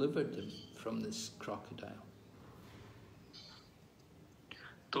and delivered him from this crocodile.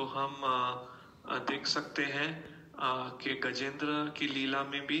 तो हम देख सकते हैं कि गजेंद्र की लीला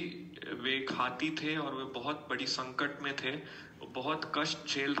में भी वे एक हाथी थे और वे बहुत बड़ी संकट में थे, बहुत कष्ट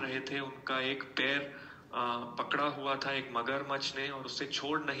झेल रहे थे। उनका एक पैर पकड़ा हुआ था एक मगरमच्छ ने और उसे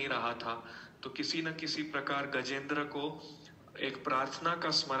छोड़ नहीं रहा था। तो किसी न किसी प्रकार गजेंद्र को एक प्रार्थना का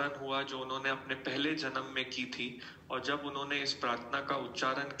स्मरण हुआ जो उन्होंने अपने पहले जन्म में की थी, और जब उन्होंने इस प्रार्थना का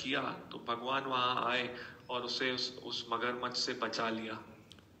उच्चारण किया तो भगवान वहां आए और उसे उस मगरमच्छ से बचा लिया।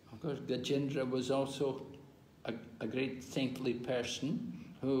 Of course, Gajendra was also a great saintly person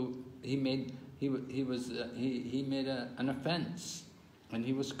who he made an offense, and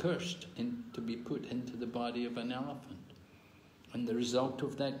he was cursed to be put into the body of an elephant. And the result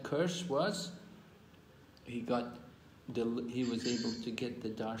of that curse was he was able to get the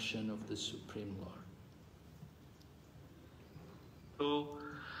darshan of the Supreme Lord. तो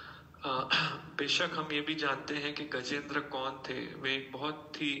बेशक हम ये भी जानते हैं कि गजेंद्र कौन थे। वे एक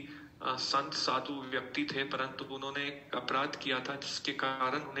बहुत ही संत साधु व्यक्ति थे, परंतु उन्होंने एक अपराध किया था जिसके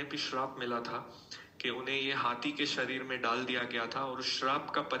कारण उन्हें भी श्राप मिला था कि उन्हें ये हाथी के शरीर में डाल दिया गया था, और उस श्राप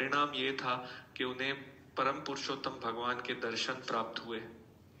का परिणाम ये था कि उन्हें परम पुरुषोत्तम भगवान के दर्शन प्राप्त हुए।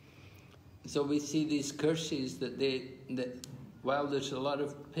 So we see these curses that while there's a lot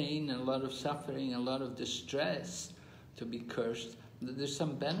of pain and a lot of suffering and a lot of distress to be cursed, there's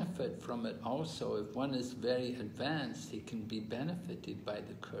some benefit from it also. If one is very advanced, he can be benefited by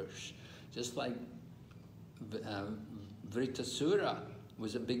the curse. Just like Vritasura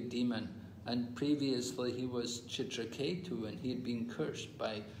was a big demon, and previously he was Chitraketu, and he had been cursed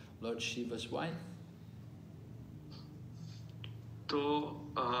by Lord Shiva's wife. तो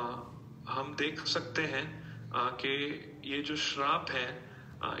हम देख सकते हैं कि ये जो श्राप है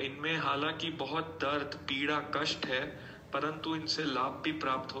इनमें हालांकि बहुत दर्द, पीड़ा, कष्ट है, परंतु इनसे लाभ भी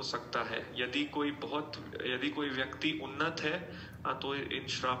प्राप्त हो सकता है। यदि कोई व्यक्ति उन्नत है तो इन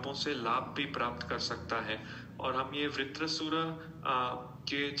श्रापों से लाभ भी प्राप्त कर सकता है। और हम ये वृत्रासुर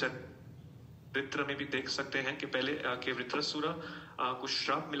के चरित्र में भी देख सकते हैं कि पहले के वृत्रासुर को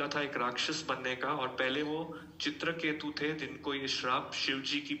श्राप मिला था एक राक्षस बनने का, और पहले वो चित्रकेतु थे जिनको ये श्राप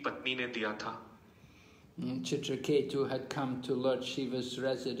शिवजी की पत्नी ने दिया था। Chitraketu had come to Lord Shiva's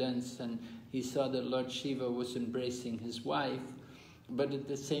residence, and he saw that Lord Shiva was embracing his wife, but at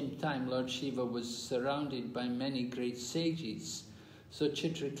the same time Lord Shiva was surrounded by many great sages. So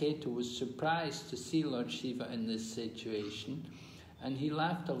Chitraketu was surprised to see Lord Shiva in this situation, and he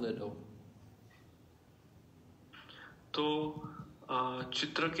laughed a little. तो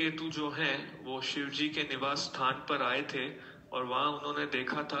चित्रकेतु जो हैं वो शिवजी के निवास स्थान पर आए थे, और वहाँ उन्होंने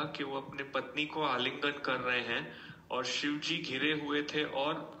देखा था कि वो अपने पत्नी को आलिंगन कर रहे हैं और शिव जी घिरे हुए थे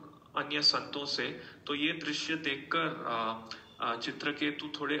और अन्य संतों से। तो ये दृश्य देखकर चित्रकेतु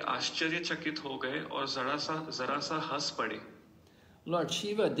थोड़े आश्चर्यचकित हो गए और जरा सा हंस पड़े। Lord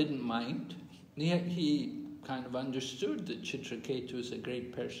Shiva didn't mind. He kind of understood that Chitraketu is a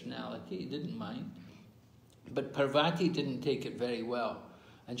great personality. He didn't mind. But Parvati didn't take it very well.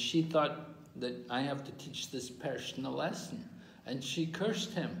 And she thought that I have to teach this person a lesson. And she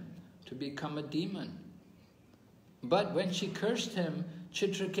cursed him to become a demon. But when she cursed him,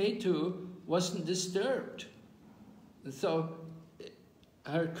 Chitraketu wasn't disturbed. So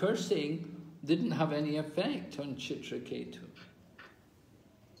her cursing didn't have any effect on Chitraketu.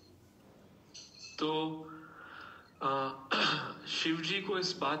 तो शिव जी को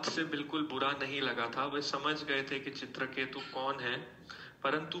इस बात से बिल्कुल बुरा नहीं लगा था। वे समझ गए थे कि चित्रकेतु कौन है,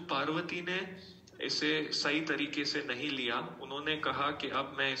 परंतु पार्वती ने इसे सही तरीके से नहीं लिया। उन्होंने कहा कि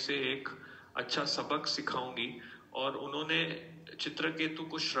अब मैं इसे एक अच्छा सबक सिखाऊंगी और उन्होंने चित्रकेतु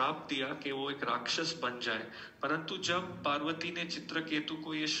को श्राप दिया कि वो एक राक्षस बन जाए। परंतु जब पार्वती ने चित्रकेतु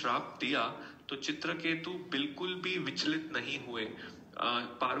को ये श्राप दिया तो चित्रकेतु बिल्कुल भी विचलित नहीं हुए।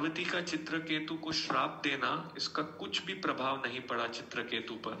 पार्वती का चित्रकेतु को श्राप देना, इसका कुछ भी प्रभाव नहीं पड़ा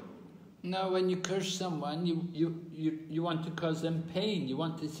चित्रकेतु पर। Now when you curse someone, you want to cause them pain, you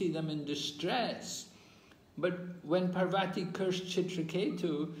want to see them in distress. But when Parvati cursed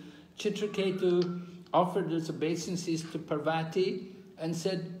Chitraketu, Chitraketu offered his obeisances to Parvati and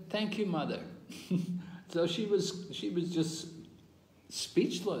said, "Thank you, mother." So she was just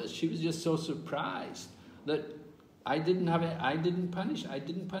speechless. She was just so surprised that I didn't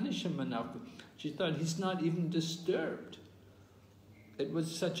punish him enough. She thought he's not even disturbed. It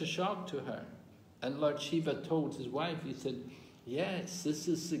was such a shock to her. And Lord Shiva told his wife, he said, "Yes, this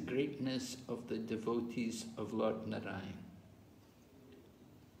is the greatness of the devotees of Lord Narayan."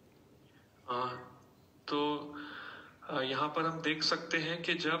 तो यहाँ पर हम देख सकते हैं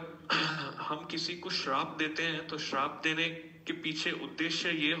कि जब हम किसी को श्राप देते हैं तो श्राप देने के पीछे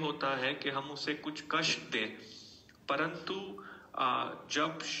उद्देश्य ये होता है कि हम उसे कुछ कष्ट दें। परंतु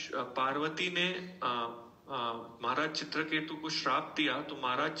जब पार्वती ने महाराज चित्रकेतु को श्राप दिया तो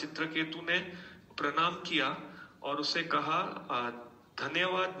महाराज चित्रकेतु ने प्रणाम किया और उसे कहा,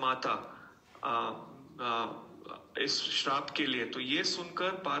 धन्यवाद माता इस श्राप के लिए। तो ये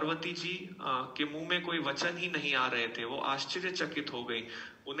सुनकर पार्वती जी के मुंह में कोई वचन ही नहीं आ रहे थे। वो आश्चर्यचकित हो गई।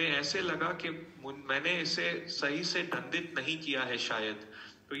 उन्हें ऐसे लगा कि मैंने इसे सही से दंडित नहीं किया है शायद।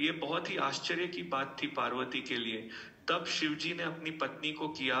 तो ये बहुत ही आश्चर्य की बात थी पार्वती के लिए। तब शिव जी ने अपनी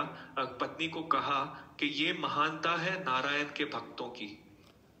पत्नी को कहा कि ये महानता है नारायण के भक्तों की।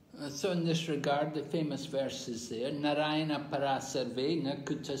 So in this regard, the famous verse is there, Narayana parasarve na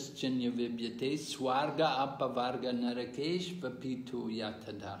kutasjanya vibyate swarga apavarga narakesh vapitu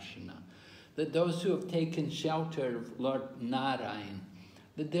yatadarshana. That those who have taken shelter of Lord Narayan,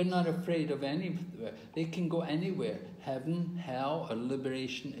 that they're not afraid of anywhere. They can go anywhere. Heaven, hell, or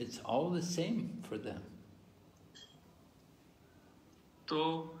liberation, it's all the same for them. तो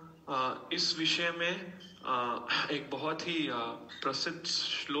इस विषय में एक बहुत ही प्रसिद्ध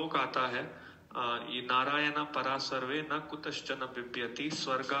श्लोक आता है, ये नारायण परा सर्वे न कुतश्चन बिभ्यति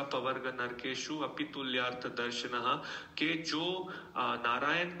स्वर्गा पवर्ग नरकेशु अपि तुल्यार्थ दर्शनः, के जो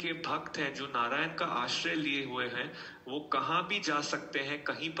नारायण के भक्त हैं, जो नारायण का आश्रय लिए हुए हैं, वो कहाँ भी जा सकते हैं,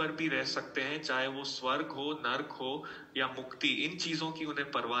 कहीं पर भी रह सकते हैं, चाहे वो स्वर्ग हो, नरक हो या मुक्ति, इन चीजों की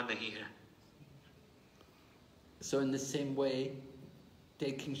उन्हें परवाह नहीं है। So in the same way,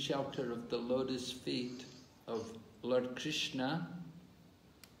 taking shelter of the lotus feet of Lord Krishna,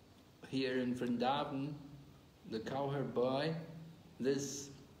 here in Vrindavan, the cowherd boy, this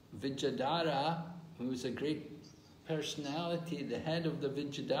Vijayadhara, who's a great personality, the head of the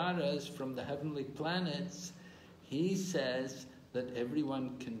Vijayadharas from the heavenly planets, he says that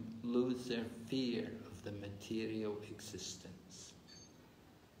everyone can lose their fear of the material existence.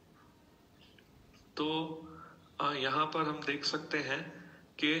 तो यहाँ पर हम देख सकते हैं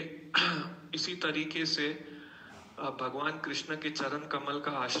कि इसी तरीके से भगवान कृष्ण के चरण कमल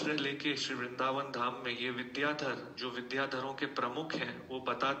का आश्रय लेके श्री वृंदावन धाम में ये विद्याधर, जो विद्याधरों के प्रमुख हैं, वो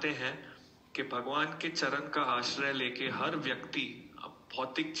बताते हैं कि भगवान के चरण का आश्रय लेके हर व्यक्ति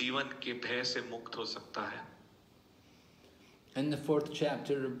भौतिक जीवन के भय से मुक्त हो सकता है। In the 4th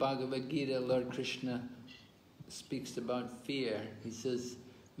chapter of Bhagavad Gita, Lord Krishna speaks about fear. He says,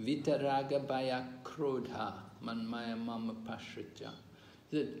 Vitaraga bhaya krodha manmaya mama pashrita.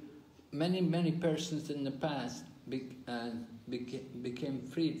 That many persons in the past became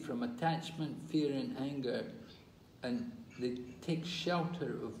freed from attachment, fear and anger, and they take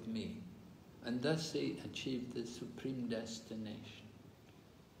shelter of me. and thus they achieved the supreme destination.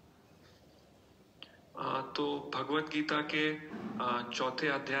 तो भगवत गीता के चौथे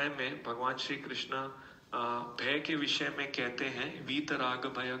अध्याय में भगवान श्री कृष्ण भय के विषय में कहते हैं वीत राग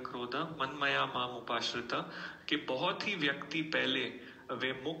भय क्रोध मनमया माम उपाश्रिता कि बहुत ही व्यक्ति पहले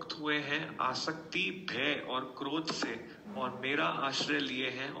वे मुक्त हुए हैं आसक्ति भय और क्रोध से और मेरा आश्रय लिए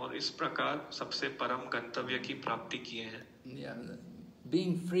हैं और इस प्रकार सबसे परम गंतव्य की प्राप्ति किए हैं.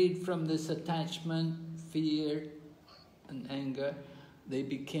 Being freed from this attachment, fear and anger, they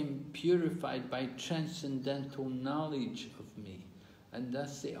became purified by transcendental knowledge of me, and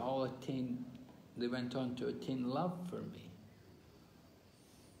thus they all attained, they went on to attain love for me.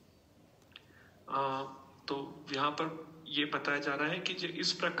 तो यहाँ पर ये बताया जा रहा है कि जो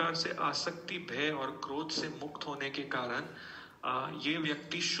इस प्रकार से आसक्ति भय और क्रोध से मुक्त होने के कारण ये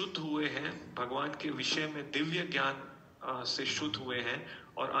व्यक्ति शुद्ध हुए हैं, भगवान के विषय में दिव्य ज्ञान से शुद्ध हुए हैं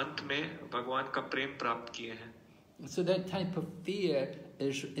और अंत में भगवान का प्रेम प्राप्त किए हैं. So that type of fear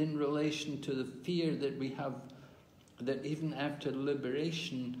is in relation to the fear that we have, that even after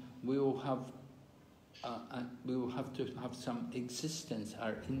liberation we will have to have some existence.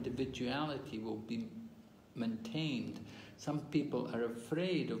 Our individuality will be maintained. Some people are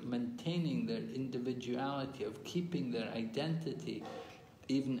afraid of maintaining their individuality, of keeping their identity,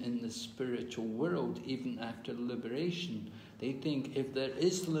 even in the spiritual world, even after liberation. They think if there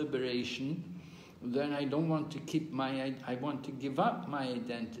is liberation, then I don't want to keep I want to give up my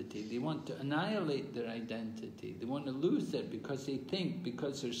identity. They want to annihilate their identity. They want to lose it because they think,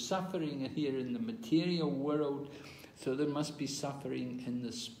 because there's suffering here in the material world, so there must be suffering in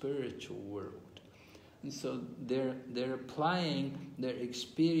the spiritual world. And so they're applying their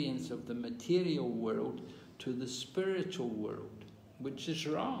experience of the material world to the spiritual world, which is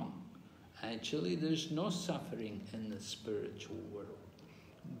wrong. Actually, there's no suffering in the spiritual world.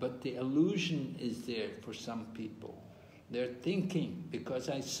 But the illusion is there for some people. They're thinking, because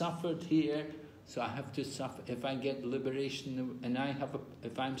I suffered here, so I have to suffer. If I get liberation, and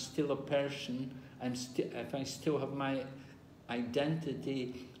if I'm still a person, if I still have my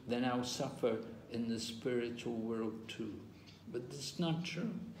identity, then I'll suffer in the spiritual world too. But it's not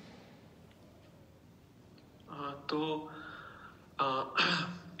true.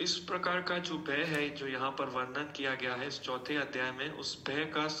 इस प्रकार का जो भय है जो यहाँ पर वर्णन किया गया है इस चौथे अध्याय में, उस भय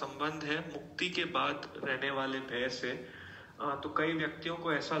का संबंध है मुक्ति के बाद रहने वाले भय से. तो कई व्यक्तियों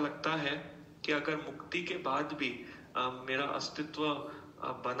को ऐसा लगता है कि अगर मुक्ति के बाद भी मेरा अस्तित्व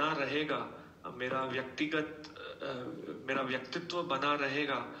बना रहेगा, मेरा व्यक्तित्व बना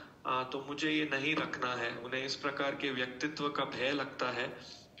रहेगा, तो मुझे ये नहीं रखना है. उन्हें इस प्रकार के व्यक्तित्व का भय लगता है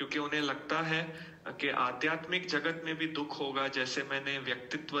क्योंकि उन्हें लगता है कि आध्यात्मिक जगत में भी दुख होगा, जैसे मैंने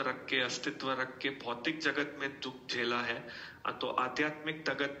व्यक्तित्व रख के, अस्तित्व रख के भौतिक जगत में दुख झेला है, तो आध्यात्मिक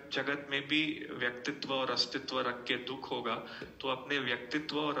जगत में भी व्यक्तित्व और अस्तित्व रख के दुख होगा. तो अपने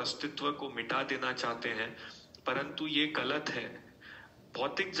व्यक्तित्व और अस्तित्व को मिटा देना चाहते हैं, परंतु ये गलत है.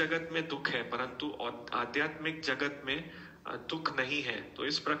 भौतिक जगत में दुख है परंतु आध्यात्मिक जगत में दुख नहीं है. तो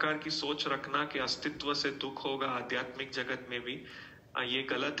इस प्रकार की सोच रखना कि अस्तित्व से दुख होगा आध्यात्मिक जगत में भी, ये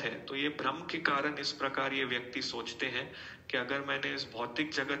गलत है. तो ये भ्रम के कारण इस प्रकार ये व्यक्ति सोचते हैं कि अगर मैंने इस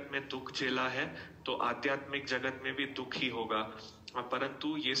भौतिक जगत में दुख झेला है तो आध्यात्मिक जगत में भी दुख ही होगा,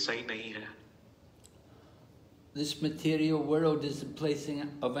 परंतु ये सही नहीं है. This material world is a place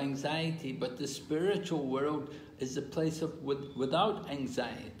of anxiety, but the spiritual world is a place of without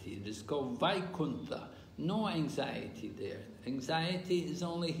anxiety. It is called Vaikuntha. No anxiety there. Anxiety is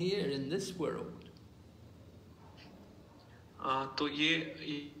only here in this world. तो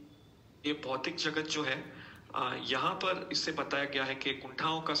ये भौतिक जगत जो है, यहाँ पर इससे बताया गया है कि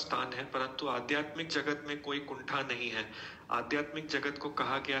कुंठाओं का स्थान है, परंतु आध्यात्मिक जगत में कोई कुंठा नहीं है. आध्यात्मिक जगत को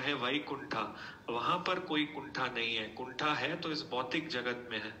कहा गया है वैकुंठा, वहाँ पर कोई कुंठा नहीं है. कुंठा है तो इस भौतिक जगत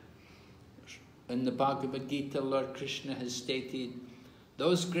में है. In the Bhagavad Gita, Lord Krishna has stated,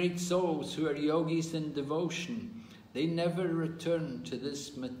 those great souls who are yogis in devotion, they never return to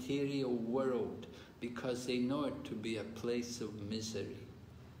this material world, because they know it to be a place of misery.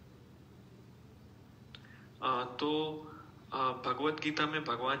 तो भगवत गीता में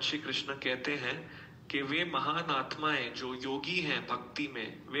भगवान श्री कृष्ण कहते हैं कि वे महान आत्माएं जो योगी हैं भक्ति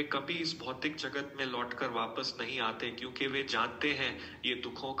में, वे कभी इस भौतिक जगत में लौटकर वापस नहीं आते, क्योंकि वे जानते हैं ये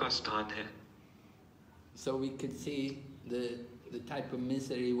दुखों का स्थान है. So we could see the type of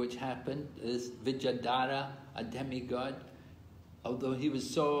misery which happened is Vijayadhara, a demigod, although he was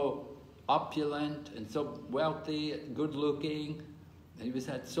so opulent and so wealthy, good looking, and he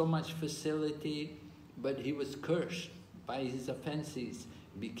had so much facility, but he was cursed by his offenses.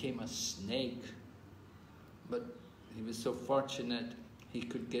 He became a snake. But he was so fortunate, he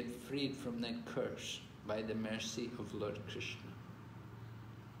could get freed from that curse by the mercy of Lord Krishna.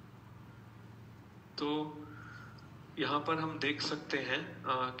 तो यहाँ पर हम देख सकते हैं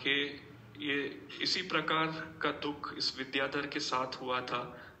कि ये इसी प्रकार का दुख इस विद्याधर के साथ हुआ था।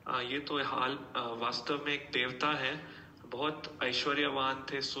 ये तो हाल वास्तव में एक देवता है, बहुत ऐश्वर्यवान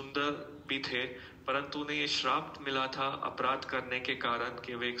थे, सुंदर भी थे, परंतु उन्हें ये श्राप मिला था अपराध करने के कारण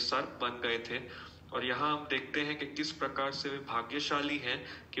कि वे एक सर्प बन गए थे। और यहाँ हम देखते हैं कि किस प्रकार से वे भाग्यशाली हैं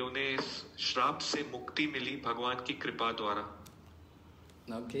कि उन्हें इस श्राप से मुक्ति मिली भगवान की कृपा द्वारा।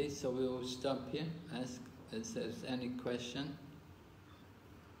 Okay, so we will stop here. Ask if there's any question.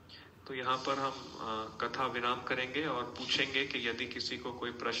 तो यहाँ पर हम कथा विराम करेंगे और पूछेंगे कि यदि किसी को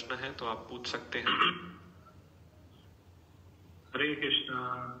कोई प्रश्न है तो आप पूछ सकते हैं। Hare Krishna.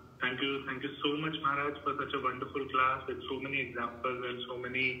 Thank you so much, Maharaj, for such a wonderful class with so many examples and so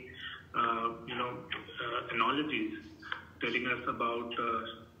many, analogies telling us about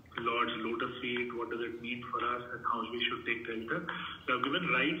Lord's lotus feet, what does it mean for us, and how we should take shelter. So I've given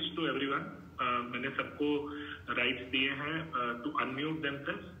rights to everyone. मैंने सबको rights दिए हैं to unmute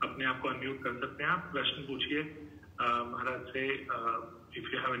themselves. अपने आप को unmute कर सकते हैं आप, प्रश्न पूछिए महाराज से.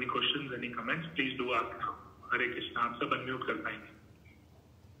 If you have any questions, any comments, please do ask now. Hare Krishna. आप सब unmute कर पाएंगे.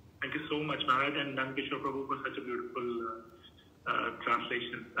 Thank you so much, Maharaj, and Nand Kishore Prabhu for such a beautiful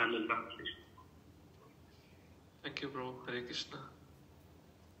translation, parallel translation. Thank you, bro. Hare Krishna.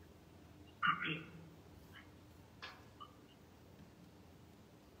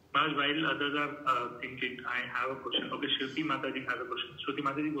 Maharaj, while others are thinking, I have a question. Okay, Shruti Mataji has a question. Shruti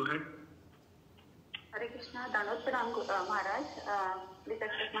Mataji, go ahead. Hare Krishna. Danot Pranam, Maharaj. Please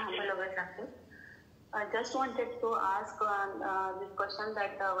accept my humble obeisance. I just wanted to ask this question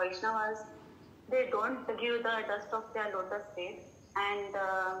that Vaishnavas, they don't give the dust of their lotus feet, and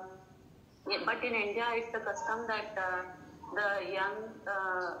but in India it's the custom that the young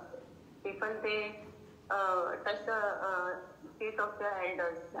people, they touch the feet of their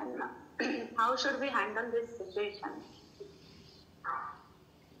elders. And how should we handle this situation?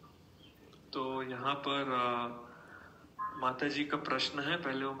 तो यहाँ पर माता जी का प्रश्न है।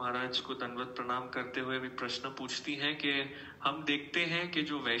 पहले वो महाराज को दंडवत प्रणाम करते हुए भी प्रश्न पूछती हैं कि हम देखते हैं कि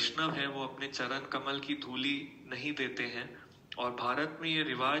जो वैष्णव है वो अपने चरण कमल की धूली नहीं देते हैं, और भारत में ये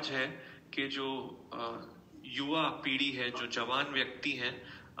रिवाज है कि जो युवा पीढ़ी है, जो जवान व्यक्ति हैं,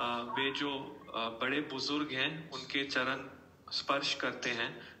 वे जो बड़े बुजुर्ग हैं उनके चरण स्पर्श करते हैं।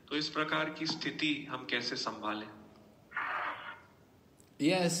 तो इस प्रकार की स्थिति हम कैसे संभालें?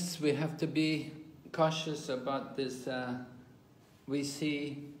 Yes, we have to be cautious about this. We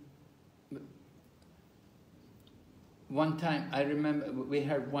see one time, I remember we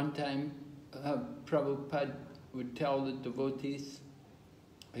heard one time Prabhupada would tell the devotees,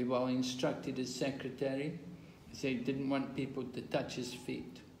 he well instructed his secretary, he said he didn't want people to touch his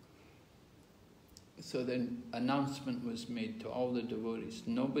feet. So then announcement was made to all the devotees,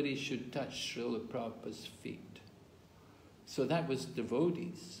 nobody should touch Srila Prabhupada's feet. So that was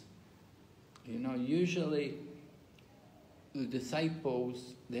devotees. You know, usually the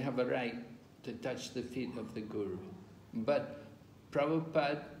disciples, they have a right to touch the feet of the Guru. But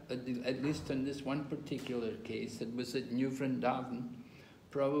Prabhupada, at least in this one particular case, it was at New Vrindavan,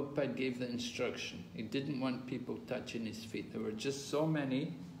 Prabhupada gave the instruction. He didn't want people touching his feet. There were just so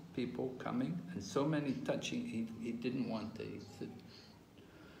many people coming and so many touching, he didn't want to. He said.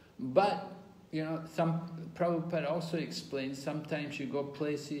 But, you know, Prabhupada also explains, sometimes you go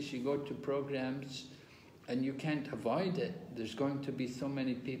places, you go to programs, and you can't avoid it. There's going to be so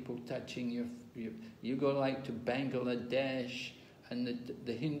many people touching you go like to Bangladesh, and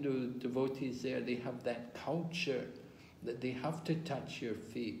the Hindu devotees there, they have that culture that they have to touch your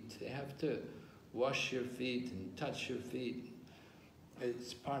feet. They have to wash your feet and touch your feet.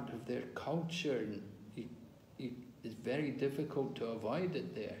 It's part of their culture, and it's very difficult to avoid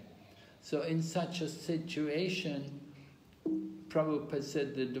it there. So in such a situation, Prabhupada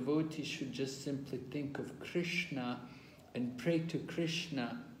said the devotee should just simply think of Krishna and pray to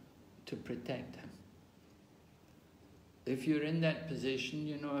Krishna to protect him. If you're in that position,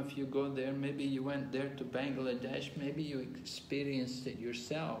 you know, if you go there, maybe you went there to Bangladesh, maybe you experienced it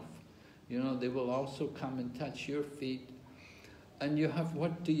yourself. You know, they will also come and touch your feet. And you have,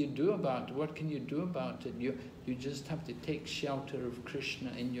 what do you do about it? What can you do about it? You just have to take shelter of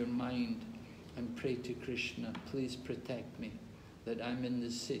Krishna in your mind and pray to Krishna, please protect me, that I'm in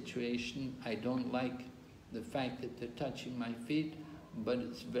this situation. I don't like the fact that they're touching my feet, but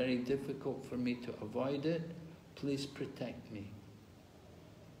it's very difficult for me to avoid it. Please protect me.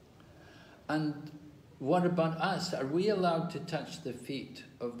 And what about us? Are we allowed to touch the feet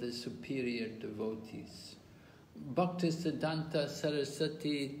of the superior devotees? Bhaktisiddhanta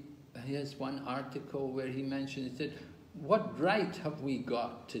Saraswati, he has one article where he mentioned, he said, what right have we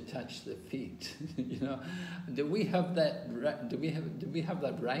got to touch the feet? You know, do we have that right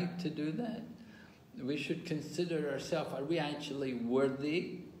to do that? We should consider ourselves, are we actually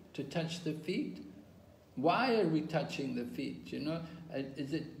worthy to touch the feet? Why are we touching the feet? You know,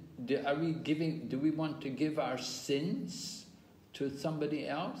 do we want to give our sins to somebody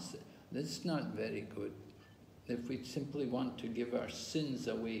else? That's not very good. If we simply want to give our sins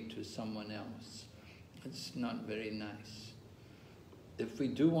away to someone else, it's not very nice. If we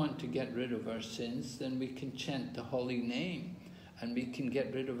do want to get rid of our sins, then we can chant the holy name, and we can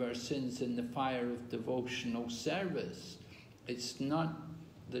get rid of our sins in the fire of devotional service. It's not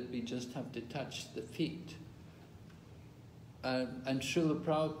that we just have to touch the feet. And Srila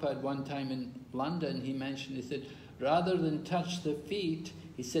Prabhupada one time in London, he mentioned, he said, rather than touch the feet,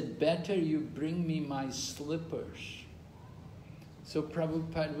 he said, better you bring me my slippers. So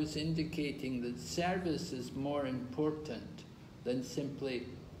Prabhupada was indicating that service is more important than simply,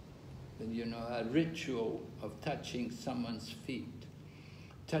 you know, a ritual of touching someone's feet.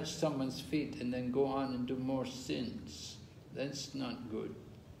 Touch someone's feet and then go on and do more sins. That's not good.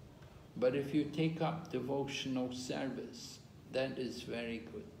 But if you take up devotional service, that is very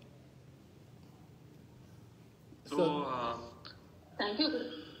good. Thank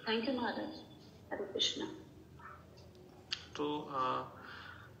you, Maharaj. Hare Krishna. तो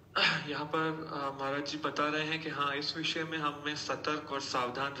यहाँ पर महाराज जी बता रहे हैं कि हाँ, इस विषय में हमें सतर्क और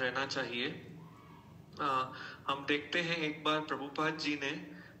सावधान रहना चाहिए। हम देखते हैं एक बार प्रभुपाद जी ने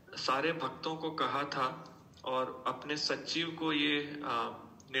सारे भक्तों को कहा था और अपने सचिव को ये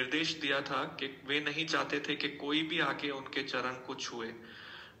निर्देश दिया था कि वे नहीं चाहते थे कि कोई भी आके उनके चरण को छुए।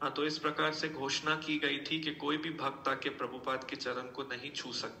 तो इस प्रकार से घोषणा की गई थी कि कोई भी भक्त आके प्रभुपाद के चरण को नहीं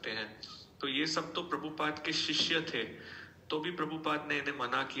छू सकते हैं। तो ये सब तो प्रभुपाद के शिष्य थे, तो भी प्रभुपाद ने इन्हें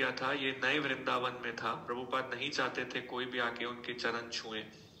मना किया था। ये नए वृंदावन में था, प्रभुपाद नहीं चाहते थे कोई भी आके उनके चरण छुए।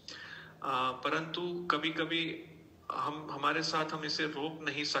 परंतु कभी कभी हमारे साथ हम इसे रोक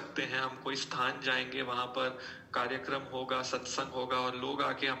नहीं सकते हैं। हम कोई स्थान जाएंगे, वहां पर कार्यक्रम होगा, सत्संग होगा और लोग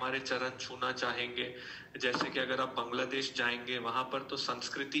आके हमारे चरण छूना चाहेंगे। जैसे कि अगर आप बांग्लादेश जाएंगे, वहां पर तो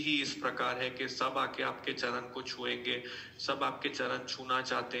संस्कृति ही इस प्रकार है कि सब आके आपके चरण को छुएंगे, सब आपके चरण छूना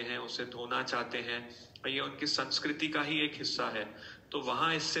चाहते हैं, उसे धोना चाहते हैं। ये उनकी संस्कृति का ही एक हिस्सा है। तो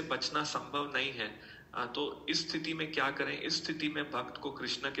वहां इससे बचना संभव नहीं है। तो इस स्थिति में क्या करें? इस स्थिति में भक्त को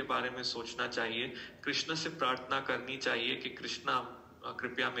कृष्ण के बारे में सोचना चाहिए, कृष्ण से प्रार्थना करनी चाहिए कि कृष्णा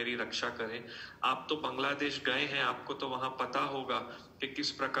कृपया मेरी रक्षा करें। आप तो बांग्लादेश गए हैं, आपको तो वहां पता होगा कि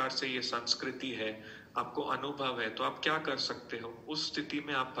किस प्रकार से ये संस्कृति है, आपको अनुभव है। तो आप क्या कर सकते हो? उस स्थिति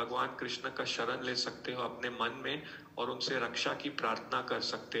में आप भगवान कृष्ण का शरण ले सकते हो अपने मन में और उनसे रक्षा की प्रार्थना कर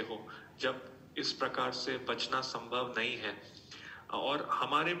सकते हो, जब इस प्रकार से बचना संभव नहीं है। और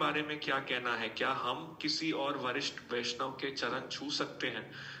हमारे बारे में क्या कहना है? क्या हम किसी और वरिष्ठ वैष्णव के चरण छू सकते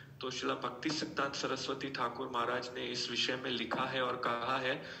हैं? तो श्रील भक्ति सिद्धांत सरस्वती ठाकुर महाराज ने इस विषय में लिखा है और कहा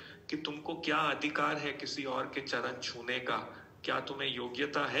है कि तुमको क्या अधिकार है किसी और के चरण छूने का? क्या तुम्हें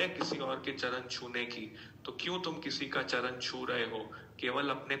योग्यता है किसी और के चरण छूने की? तो क्यों तुम किसी का चरण छू रहे हो? केवल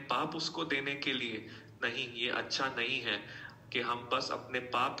अपने पाप उसको देने के लिए? नहीं, ये अच्छा नहीं है कि हम बस अपने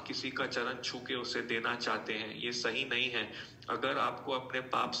पाप किसी का चरण छू के उसे देना चाहते हैं। ये सही नहीं है। अगर आपको अपने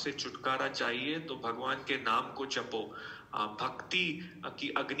पाप से छुटकारा चाहिए तो भगवान के नाम को जपो, भक्ति की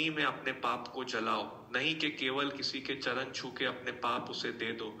अग्नि में अपने पाप को जलाओ, नहीं कि केवल किसी के चरण छू के अपने पाप उसे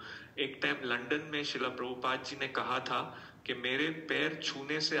दे दो। एक टाइम लंदन में श्रील प्रभुपाद जी ने कहा था कि मेरे पैर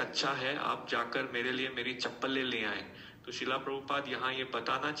छूने से अच्छा है आप जाकर मेरे लिए मेरी चप्पलें ले आए। तो श्रील प्रभुपाद यहाँ ये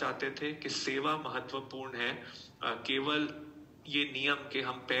बताना चाहते थे कि सेवा महत्वपूर्ण है। केवल ये नियम कि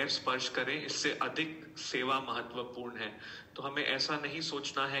हम पैर स्पर्श करें, इससे अधिक सेवा महत्वपूर्ण है। तो हमें ऐसा नहीं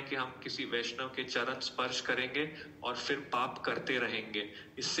सोचना है कि हम किसी वैष्णव के चरण स्पर्श करेंगे और फिर पाप करते रहेंगे।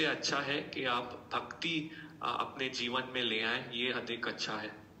 इससे अच्छा है कि आप भक्ति अपने जीवन में ले आएं, ये अधिक अच्छा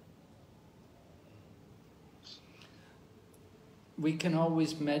है। We can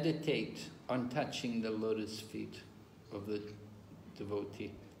always meditate on touching the lotus feet of the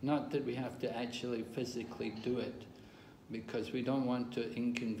devotee. Not that we have to actually physically do it, because we don't want to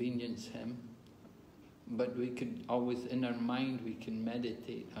inconvenience him, but we could always, in our mind, we can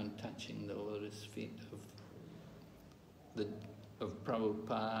meditate on touching the lotus feet of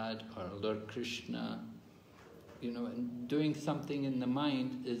Prabhupada or Lord Krishna, you know, and doing something in the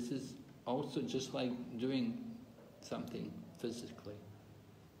mind is also just like doing something physically.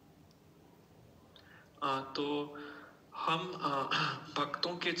 तो हम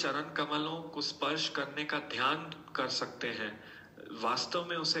भक्तों के चरण कमलों को स्पर्श करने का ध्यान कर सकते हैं। वास्तव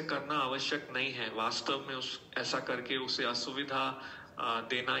में उसे करना आवश्यक नहीं है। वास्तव में ऐसा करके उसे असुविधा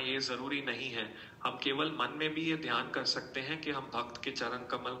देना ये जरूरी नहीं है। हम केवल मन में भी ये ध्यान कर सकते हैं कि हम भक्त के चरण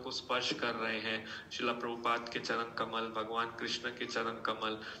कमल को स्पर्श कर रहे हैं, श्रील प्रभुपाद के चरण कमल, भगवान कृष्ण के चरण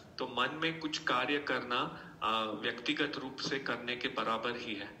कमल। तो मन में कुछ कार्य करना व्यक्तिगत रूप से करने के बराबर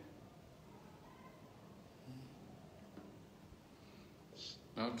ही है।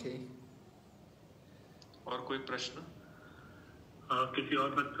 ओके। और कोई प्रश्न? किसी और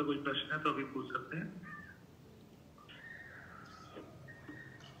भक्त से कोई प्रश्न है तो अभी पूछ सकते हैं।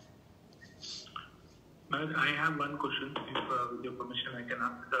 I have one question, if with your permission I can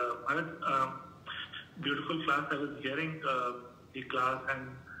ask. Beautiful class. I was hearing the class and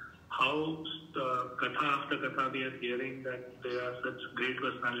how katha after katha we are hearing that there are such great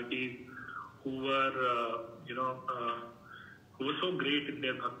personalities who were, who were so great in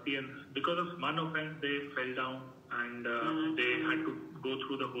their bhakti, and because of one offense they fell down and they had to go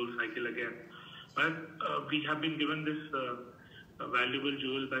through the whole cycle again. But we have been given this valuable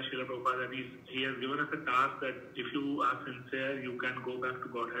jewel by Srila Prabhupada, and he has given us a task that if you are sincere, you can go back to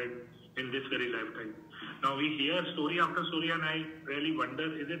Godhead in this very lifetime. Now we hear story after story, and I really wonder,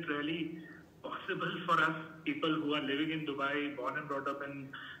 is it really possible for us, people who are living in Dubai, born and brought up in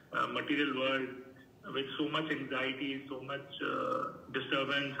material world, with so much anxiety, so much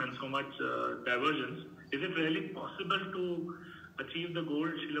disturbance and so much divergence, is it really possible to achieve the goal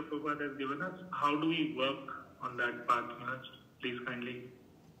Srila Prabhupada has given us? How do we work on that path, Maharaj? Please kindly.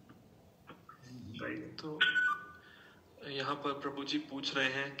 तो यहाँ पर प्रभु जी पूछ रहे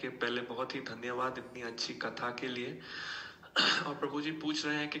हैं कि पहले बहुत ही धन्यवाद इतनी अच्छी कथा के लिए। और प्रभु जी पूछ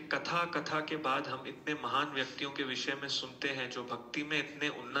रहे हैं कि कथा के बाद हम इतने महान व्यक्तियों के विषय में सुनते हैं जो भक्ति में इतने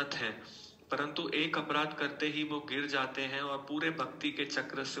उन्नत हैं, परंतु एक अपराध करते ही वो गिर जाते हैं और पूरे भक्ति के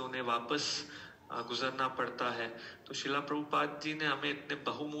चक्र से उन्हें वापस गुजरना पड़ता है। तो श्रीला प्रभुपाद जी ने हमें इतने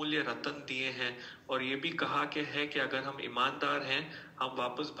बहुमूल्य रतन दिए हैं और ये भी कहा कि अगर हम ईमानदार हैं हम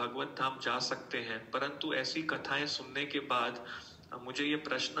वापस भगवत धाम जा सकते हैं। परंतु ऐसी कथाएं सुनने के बाद मुझे ये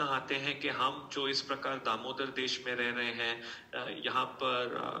प्रश्न आते हैं कि हम जो इस प्रकार दामोदर देश में रह रहे हैं, यहाँ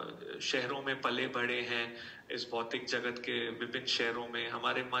पर शहरों में पले बढ़े हैं, इस भौतिक जगत के विभिन्न शहरों में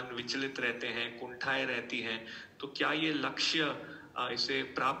हमारे मन विचलित रहते हैं, कुंठाएं रहती हैं, तो क्या ये लक्ष्य इसे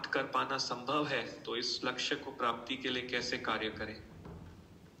प्राप्त कर पाना संभव है? तो इस लक्ष्य को प्राप्ति के लिए कैसे कार्य करें?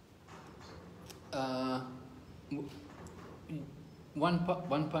 One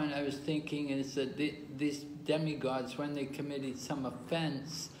point I was thinking is that these demigods, when they committed some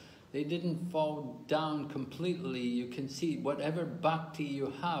offense, they didn't fall down completely. You can see whatever bhakti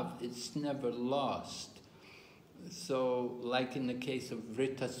you have, it's never lost. So, like in the case of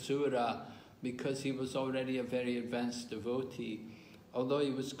Vritasura, because he was already a very advanced devotee, although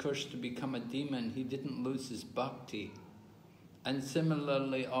he was cursed to become a demon, he didn't lose his bhakti. And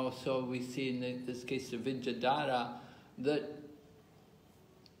similarly also we see in this case of Vidyadhara that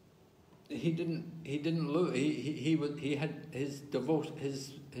he didn't lose. He had his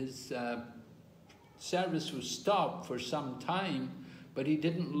service was stopped for some time, but he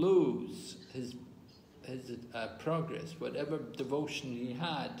didn't lose his progress. Whatever devotion he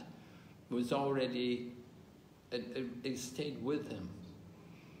had was already, it stayed with him.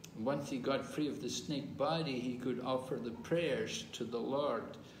 Once he got free of the snake body, he could offer the prayers to the Lord,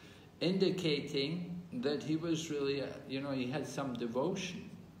 indicating that he was really, he had some devotion.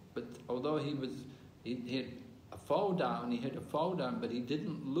 But although he had a fall down, but he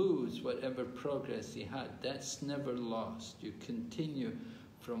didn't lose whatever progress he had. That's never lost. You continue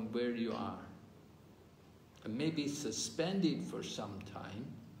from where you are. It may be suspended for some time,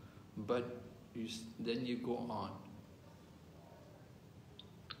 but then you go on.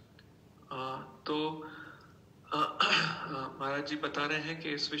 तो महाराज जी बता रहे हैं कि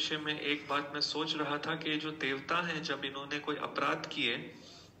इस विषय में एक बात मैं सोच रहा था कि जो देवता हैं, जब इन्होंने कोई अपराध किए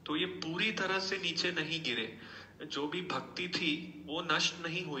तो ये पूरी तरह से नीचे नहीं गिरे। जो भी भक्ति थी वो नष्ट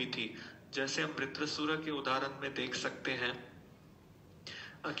नहीं हुई थी। जैसे हम वृत्रासुर के उदाहरण में देख सकते हैं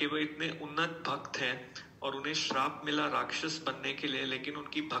कि वो इतने उन्नत भक्त हैं और उन्हें श्राप मिला राक्षस बनने के लिए, लेकिन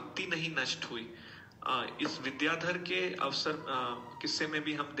उनकी भक्ति नहीं नष्ट हुई। इस विद्याधर के अवसर किस्से में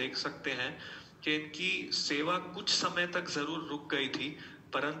भी हम देख सकते हैं कि इनकी सेवा कुछ समय तक जरूर रुक गई थी,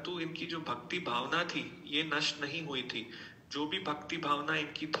 परंतु इनकी जो भक्ति भावना थी ये नष्ट नहीं हुई थी। जो भी भक्ति भावना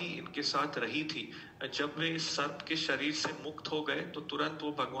इनकी थी इनके साथ रही थी। जब वे इस सर्प के शरीर से मुक्त हो गए तो तुरंत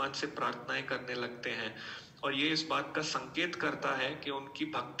वो भगवान से प्रार्थनाएं करने लगते हैं, और ये इस बात का संकेत करता है कि उनकी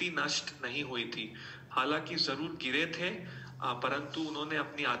भक्ति नष्ट नहीं हुई थी। हालांकि जरूर गिरे थे, परंतु उन्होंने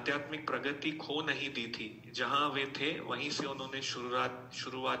अपनी आध्यात्मिक प्रगति खो नहीं दी थी। जहां वे थे वहीं से उन्होंने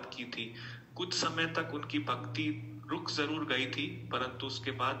शुरुआत की थी। कुछ समय तक उनकी भक्ति रुक जरूर गई थी, परंतु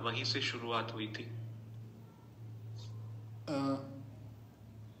उसके बाद वहीं से शुरुआत हुई थी।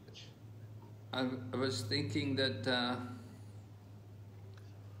 I was thinking that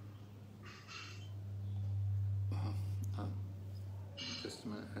just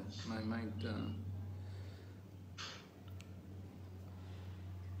my mind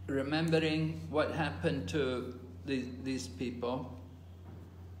remembering what happened to these people.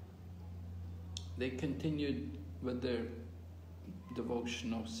 They continued with their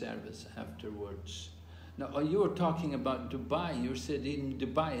devotional service afterwards. Now, you were talking about Dubai. You said in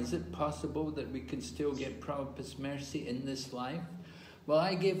Dubai, is it possible that we can still get Prabhupada's mercy in this life? Well,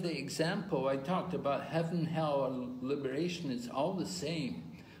 I gave the example. I talked about heaven, hell, or liberation. It's all the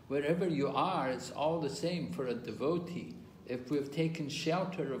same. Wherever you are, it's all the same for a devotee. If we've taken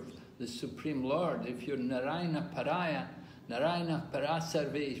shelter of the Supreme Lord, if you're Narayana Paraya, Narayana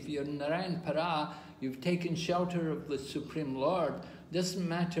Parasarve, if you're Narayana Para, you've taken shelter of the Supreme Lord, doesn't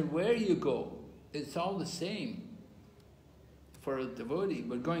matter where you go. It's all the same for a devotee.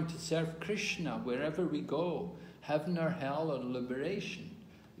 We're going to serve Krishna wherever we go, heaven or hell or liberation.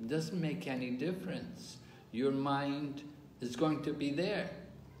 It doesn't make any difference. Your mind is going to be there.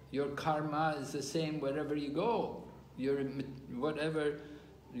 Your karma is the same wherever you go. Your whatever,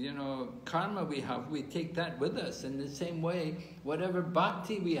 karma we have, we take that with us. In the same way, whatever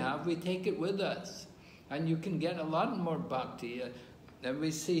bhakti we have, we take it with us. And you can get a lot more bhakti. And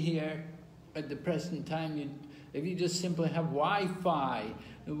we see here, at the present time, if you just simply have Wi-Fi,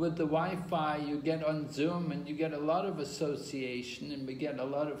 with the Wi-Fi you get on Zoom and you get a lot of association and we get a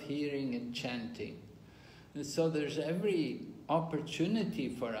lot of hearing and chanting. And so there's every opportunity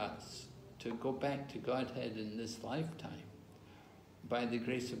for us to go back to Godhead in this lifetime. By the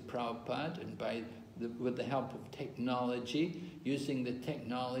grace of Prabhupada and with the help of technology, using the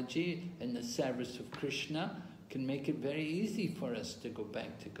technology in the service of Krishna can make it very easy for us to go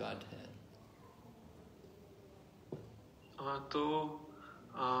back to Godhead. तो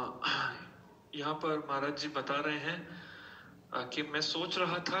यहाँ पर महाराज जी बता रहे हैं कि मैं सोच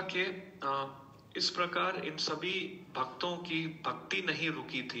रहा था कि इस प्रकार इन सभी भक्तों की भक्ति नहीं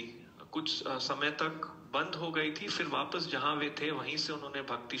रुकी थी, कुछ समय तक बंद हो गई थी, फिर वापस जहाँ वे थे वहीं से उन्होंने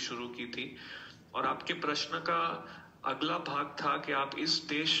भक्ति शुरू की थी। और आपके प्रश्न का अगला भाग था कि आप इस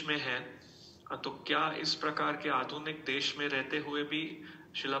देश में हैं, तो क्या इस प्रकार के आधुनिक देश में रहते हुए भी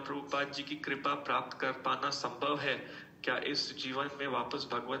श्रीला प्रभुपाद जी की कृपा प्राप्त कर पाना संभव है? क्या इस जीवन में वापस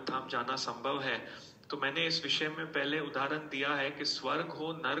भगवत धाम जाना संभव है? तो मैंने इस विषय में पहले उदाहरण दिया है कि स्वर्ग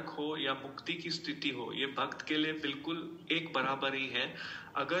हो, नरक हो या मुक्ति की स्थिति हो, ये भक्त के लिए बिल्कुल एक बराबर ही है।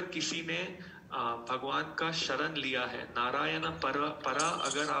 अगर किसी ने भगवान का शरण लिया है, नारायण परा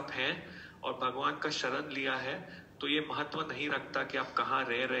अगर आप हैं और भगवान का शरण लिया है, तो ये महत्व नहीं रखता कि आप कहाँ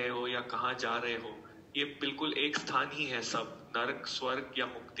रह रहे हो या कहाँ जा रहे हो। ये बिल्कुल एक स्थान ही है सब, नरक, स्वर्ग या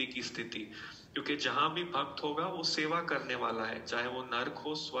मुक्ति की स्थिति। क्योंकि जहाँ भी भक्त होगा वो सेवा करने वाला है, चाहे वो नरक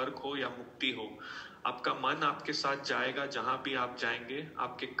हो, स्वर्ग हो या मुक्ति हो। आपका मन आपके साथ जाएगा जहाँ भी आप जाएंगे,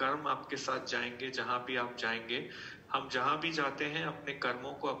 आपके कर्म आपके साथ जाएंगे जहाँ भी आप जाएंगे। हम जहाँ भी जाते हैं अपने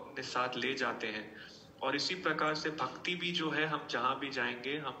कर्मों को अपने साथ ले जाते हैं, और इसी प्रकार से भक्ति भी जो है हम जहाँ भी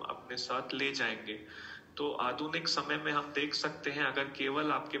जाएंगे हम अपने साथ ले जाएंगे। तो आधुनिक समय में हम देख सकते हैं, अगर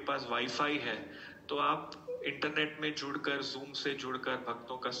केवल आपके पास वाईफाई है तो आप इंटरनेट में जुड़कर, जूम से जुड़कर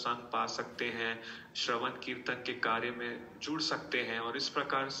भक्तों का संग पा सकते हैं, श्रवण कीर्तन के कार्य में जुड़ सकते हैं, और इस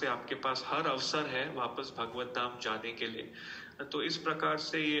प्रकार से आपके पास हर अवसर है वापस भगवत धाम जाने के लिए। तो इस प्रकार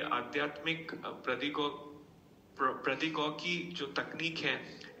से ये आध्यात्मिक प्रौद्योगिकी जो तकनीक है,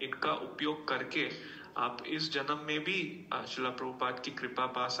 इनका उपयोग करके आप इस जन्म में भी श्रीला प्रभुपाद की कृपा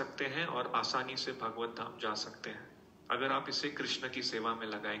पा सकते हैं और आसानी से भगवत धाम जा सकते हैं, अगर आप इसे कृष्ण की सेवा में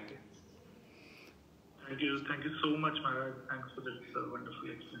लगाएंगे। Thank you so much, Maharaj. Thanks for this wonderful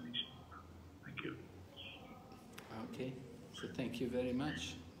explanation. Thank you. Okay, so thank you very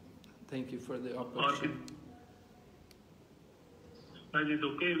much. Thank you for the opportunity. Maharaj, is it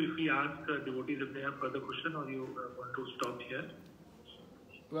okay if we ask devotees if they have further question, or you want to stop here?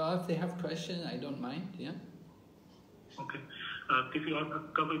 Well, if they have question, I don't mind. Yeah. Okay. किसी और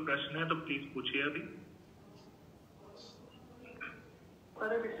का कोई प्रश्न है तो please पूछिए अभी।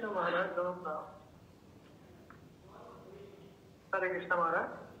 हरे कृष्ण महाराज, नमस्कार। Hare Krishna Maharaj.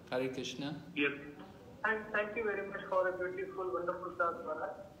 Hare Krishna. Yes. And thank you very much for a beautiful, wonderful talk,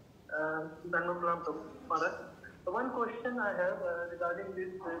 Maharaj. Dhanapram Maharaj. So one question I have regarding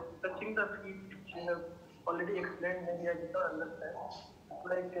this touching the feet, which you have already explained, maybe I did not understand.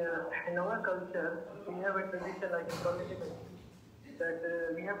 Like in our culture, we have a tradition like in political that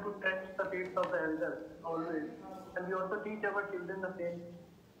we have to touch the feet of the elders always, and we also teach our children the same.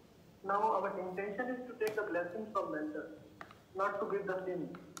 Now our intention is to take the blessings from mentor, not to give the sin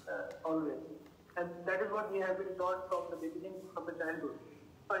always. And that is what we have been taught from the beginning, from the childhood.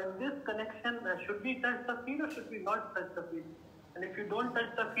 So in this connection, should we touch the feet or should we not touch the feet? And if you don't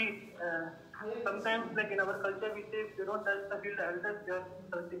touch the feet, sometimes like in our culture we say if you don't touch the feet, the elders, they are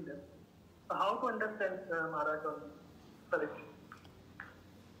insulting them. So how to understand Maharaj on correct?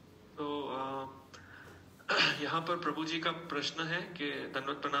 तो यहाँ पर प्रभु जी का प्रश्न है कि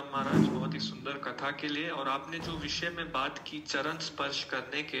धन्यवाद प्रणाम महाराज, बहुत ही सुंदर कथा के लिए। और आपने जो विषय में बात की चरण स्पर्श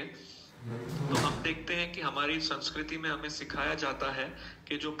करने के, तो हम देखते हैं कि हमारी संस्कृति में हमें सिखाया जाता है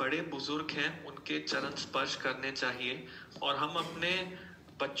कि जो बड़े बुजुर्ग हैं उनके चरण स्पर्श करने चाहिए, और हम अपने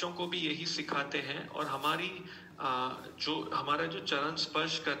बच्चों को भी यही सिखाते हैं। और हमारा जो चरण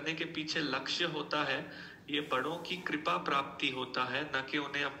स्पर्श करने के पीछे लक्ष्य होता है, ये बड़ों की कृपा प्राप्ति होता है, न कि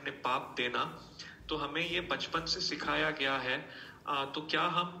उन्हें अपने पाप देना। तो हमें ये बचपन से सिखाया गया है। तो क्या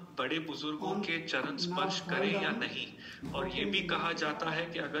हम बड़े बुजुर्गों के चरण स्पर्श करें या नहीं? और ये भी कहा जाता है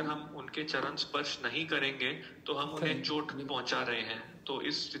कि अगर हम उनके चरण स्पर्श नहीं करेंगे तो हम उन्हें चोट पहुंचा रहे हैं। तो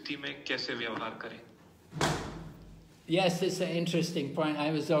इस स्थिति में कैसे व्यवहार करें? Yes, it's an interesting point.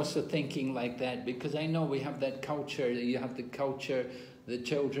 I was also thinking like that, because I know we have that culture. You have the culture, the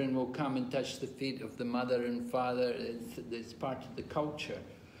children will come and touch the feet of the mother and father. It's part of the culture.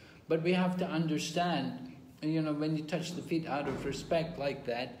 But we have to understand, you know, when you touch the feet out of respect like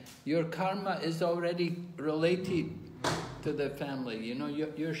that, your karma is already related to the family. You know,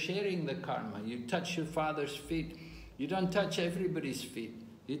 you're sharing the karma. You touch your father's feet. You don't touch everybody's feet.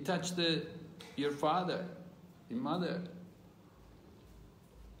 You touch your father, your mother.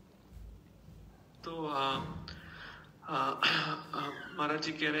 तो महाराज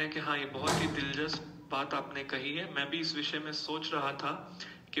जी कह रहे हैं कि हाँ, ये बहुत ही दिलचस्प बात आपने कही है। मैं भी इस विषय में सोच रहा था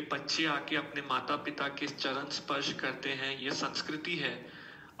कि बच्चे आके अपने माता पिता के चरण स्पर्श करते हैं, ये संस्कृति है।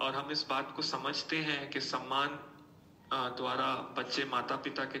 और हम इस बात को समझते हैं कि सम्मान द्वारा बच्चे माता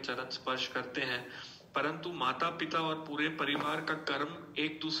पिता के चरण स्पर्श करते हैं, परंतु माता पिता और पूरे परिवार का कर्म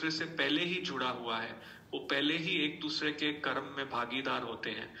एक दूसरे से पहले ही जुड़ा हुआ है। वो पहले ही एक दूसरे के कर्म में भागीदार होते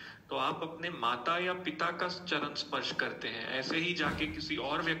हैं। तो आप अपने माता या पिता का चरण स्पर्श करते हैं, ऐसे ही जाके किसी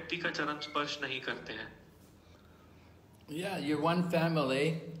और व्यक्ति का चरण स्पर्श नहीं करते हैं। Yeah, you're one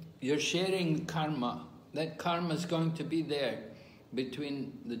family, you're sharing karma. That karma is going to be there between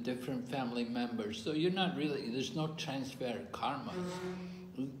the different family members. So you're not really, there's no transfer of karma.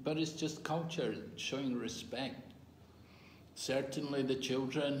 But it's just culture, showing respect. Certainly the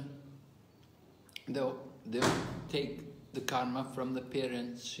children, they'll take the karma from the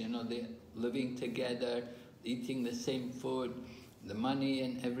parents, you know, they're living together, eating the same food, the money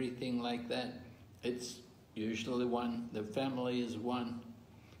and everything like that. It's usually one, the family is one.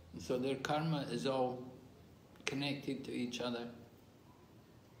 And so their karma is all connected to each other.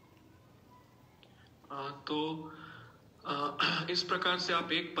 तो इस प्रकार से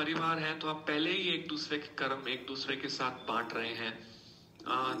आप एक परिवार हैं, तो आप पहले ही एक दूसरे के कर्म एक दूसरे के साथ बांट रहे हैं।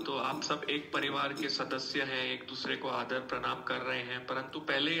 तो आप सब एक परिवार के सदस्य हैं, एक दूसरे को आदर प्रणाम कर रहे हैं, परंतु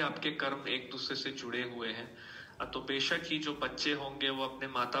पहले ही आपके कर्म एक दूसरे से जुड़े हुए हैं। तो बेशक ही जो बच्चे होंगे वो अपने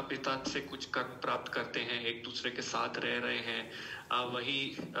माता पिता से कुछ कर्म प्राप्त करते हैं, एक दूसरे के साथ रह रहे हैं, वही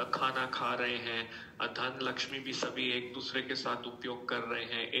खाना खा रहे हैं, धन लक्ष्मी भी सभी एक दूसरे के साथ उपयोग कर रहे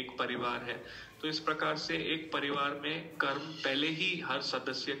हैं, एक परिवार है। तो इस प्रकार से एक परिवार में कर्म पहले ही हर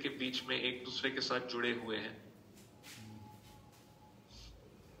सदस्य के बीच में एक दूसरे के साथ जुड़े हुए हैं।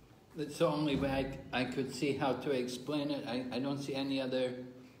 That's the only way I could see how to explain it. I don't see any other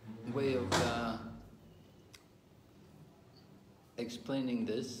way of explaining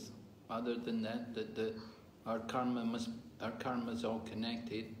this other than that our karma is all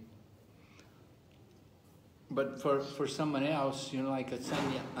connected. But for someone else, you know, like a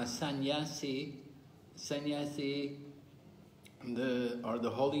sannyasi, or the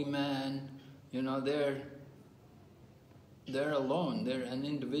holy man, you know, they're alone. They're an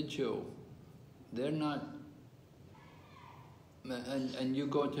individual. They're not. And you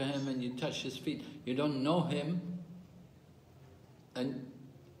go to him and you touch his feet. You don't know him. And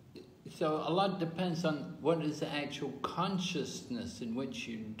so a lot depends on what is the actual consciousness in which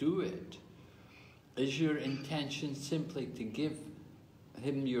you do it. Is your intention simply to give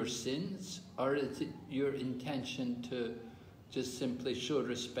him your sins, or is it your intention to just simply show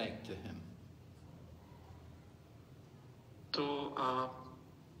respect to him? तो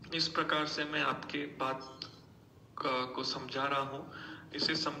इस प्रकार से मैं आपके बात को समझा रहा हूँ।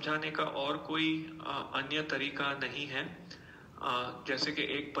 इसे समझाने का और कोई अन्य तरीका नहीं है। जैसे कि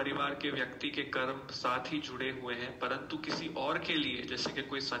एक परिवार के व्यक्ति के कर्म साथ ही जुड़े हुए हैं, परंतु किसी और के लिए, जैसे कि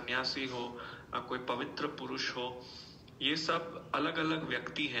कोई सन्यासी हो, कोई पवित्र पुरुष हो, ये सब अलग अलग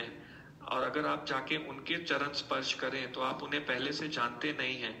व्यक्ति हैं। और अगर आप जाके उनके चरण स्पर्श करें तो आप उन्हें पहले से जानते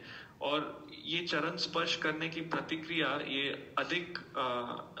नहीं हैं, और ये चरण स्पर्श करने की प्रतिक्रिया ये अधिक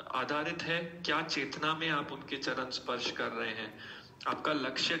आधारित है क्या चेतना में आप उनके चरण स्पर्श कर रहे हैं, आपका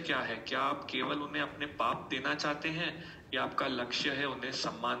लक्ष्य क्या है, क्या आप केवल उन्हें अपने पाप देना चाहते हैं या आपका लक्ष्य है उन्हें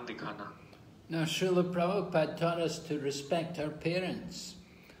सम्मान दिखाना। Now, Srila Prabhupada taught us to respect our parents.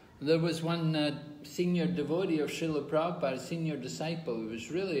 There was one senior devotee of Srila Prabhupada, a senior disciple, who was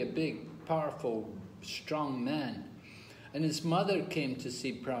really a big, powerful, strong man. And his mother came to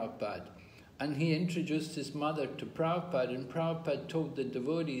see Prabhupada. And he introduced his mother to Prabhupada, and Prabhupada told the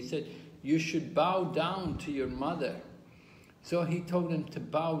devotee, he said, you should bow down to your mother. So he told him to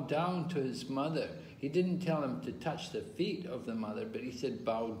bow down to his mother. He didn't tell him to touch the feet of the mother, but he said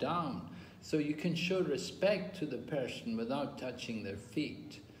bow down. So you can show respect to the person without touching their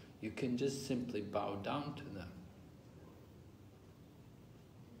feet. You can just simply bow down to them.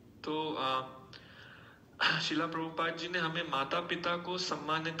 तो शिला प्रभुपाद जी ने हमें माता पिता को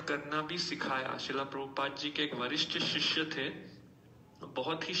सम्मानित करना भी सिखाया। शिला प्रभुपाद जी के एक वरिष्ठ शिष्य थे,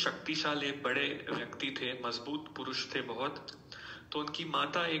 बहुत ही शक्तिशाली बड़े व्यक्ति थे, मजबूत पुरुष थे बहुत। तो उनकी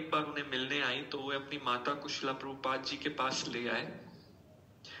माता एक बार उन्हें मिलने आई, तो वो अपनी माता को शिला प्रभुपाद जी के पास ले आए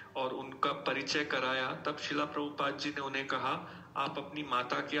और उनका परिचय कराया। तब शिला प्रभुपाद जी ने उन्हें कहा आप अपनी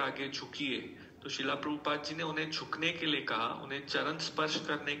माता के आगे झुकिए। तो शिला प्रभुपाद जी ने उन्हें झुकने के लिए कहा, उन्हें चरण स्पर्श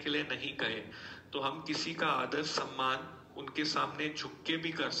करने के लिए नहीं कहे। तो हम किसी का आदर सम्मान उनके सामने झुक के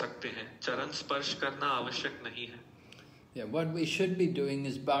भी कर सकते हैं, चरण स्पर्श करना आवश्यक नहीं है। Yeah, what we should be doing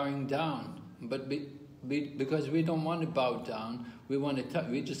is bowing down, but because we don't want to bow down,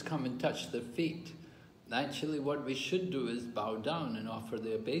 we just come and touch the feet. Actually, what we should do is bow down and offer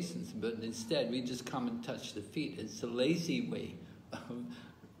the obeisance, but instead we just come and touch the feet. It's a lazy way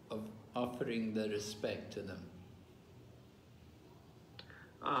of offering the respect to them.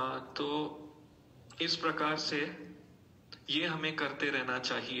 तो इस प्रकार से ये हमें करते रहना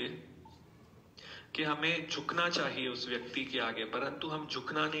चाहिए कि हमें झुकना चाहिए उस व्यक्ति के आगे, परंतु हम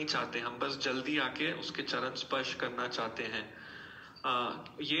झुकना नहीं चाहते, हम बस जल्दी आके उसके चरण स्पर्श करना चाहते हैं।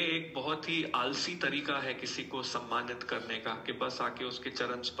 ये एक बहुत ही आलसी तरीका है किसी को सम्मानित करने का कि बस आके उसके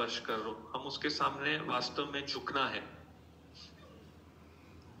चरण स्पर्श करो। हम उसके सामने वास्तव में झुकना है।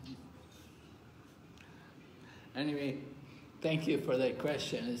 Anyway, thank you for that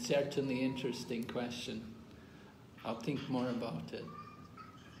question. It's certainly an interesting question. I'll think more about it.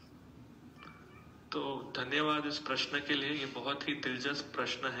 तो धन्यवाद इस प्रश्न के लिए, ये बहुत ही दिलचस्प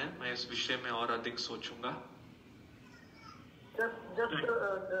प्रश्न है, मैं इस विषय में और अधिक सोचूंगा। Just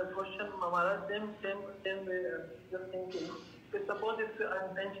a question, Maharaj, same way, just thinking. Suppose if the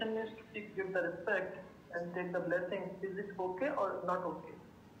intention is to give the respect and take the blessing, is it okay or not okay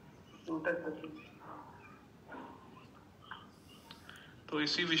to touch the feet? तो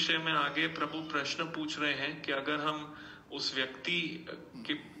इसी विषय में आगे प्रभु प्रश्न पूछ रहे हैं कि अगर हम उस व्यक्ति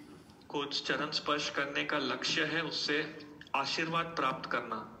को चरण स्पर्श करने का लक्ष्य है उससे आशीर्वाद प्राप्त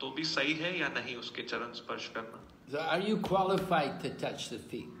करना, तो भी सही है या नहीं उसके चरण स्पर्श करना। So are you qualified to touch the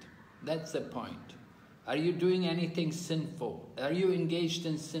feet? That's the point. Are you doing anything sinful? Are you engaged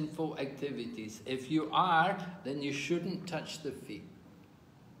in sinful activities? If you are, then you shouldn't touch the feet.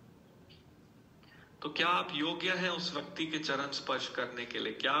 तो क्या आप योग्य हैं उस व्यक्ति के चरण स्पर्श करने के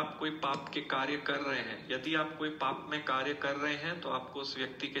लिए? क्या आप कोई पाप के कार्य कर रहे हैं? यदि आप कोई पाप में कार्य कर रहे हैं तो आपको उस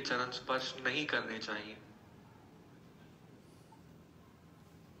व्यक्ति के चरण स्पर्श नहीं करने चाहिए।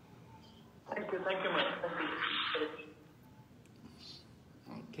 Thank you, Maharaj.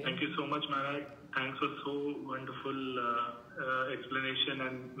 Okay. Thank you so much, Maharaj. Thanks for so wonderful explanation,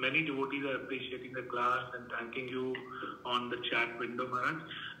 and many devotees are appreciating the class and thanking you on the chat window, Maharaj.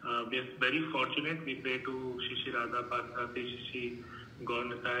 We are very fortunate. We pray to Shishi Radha Padhati, Shishi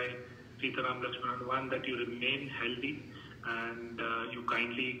Gaurnatai, Sitaram Lakshman, one that you remain healthy and you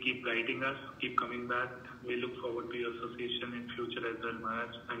kindly keep guiding us, keep coming back. We look forward to your association in future as well,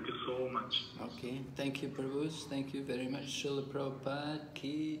 Maharaj. Thank you so much. Okay, thank you, Prabhus. Thank you very much. Srila Prabhupada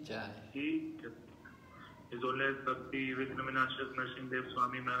ki jai. His Holiness Bhakti Vighna Vinasa Narasimha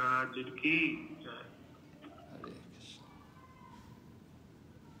Swami Maharaj ki jai.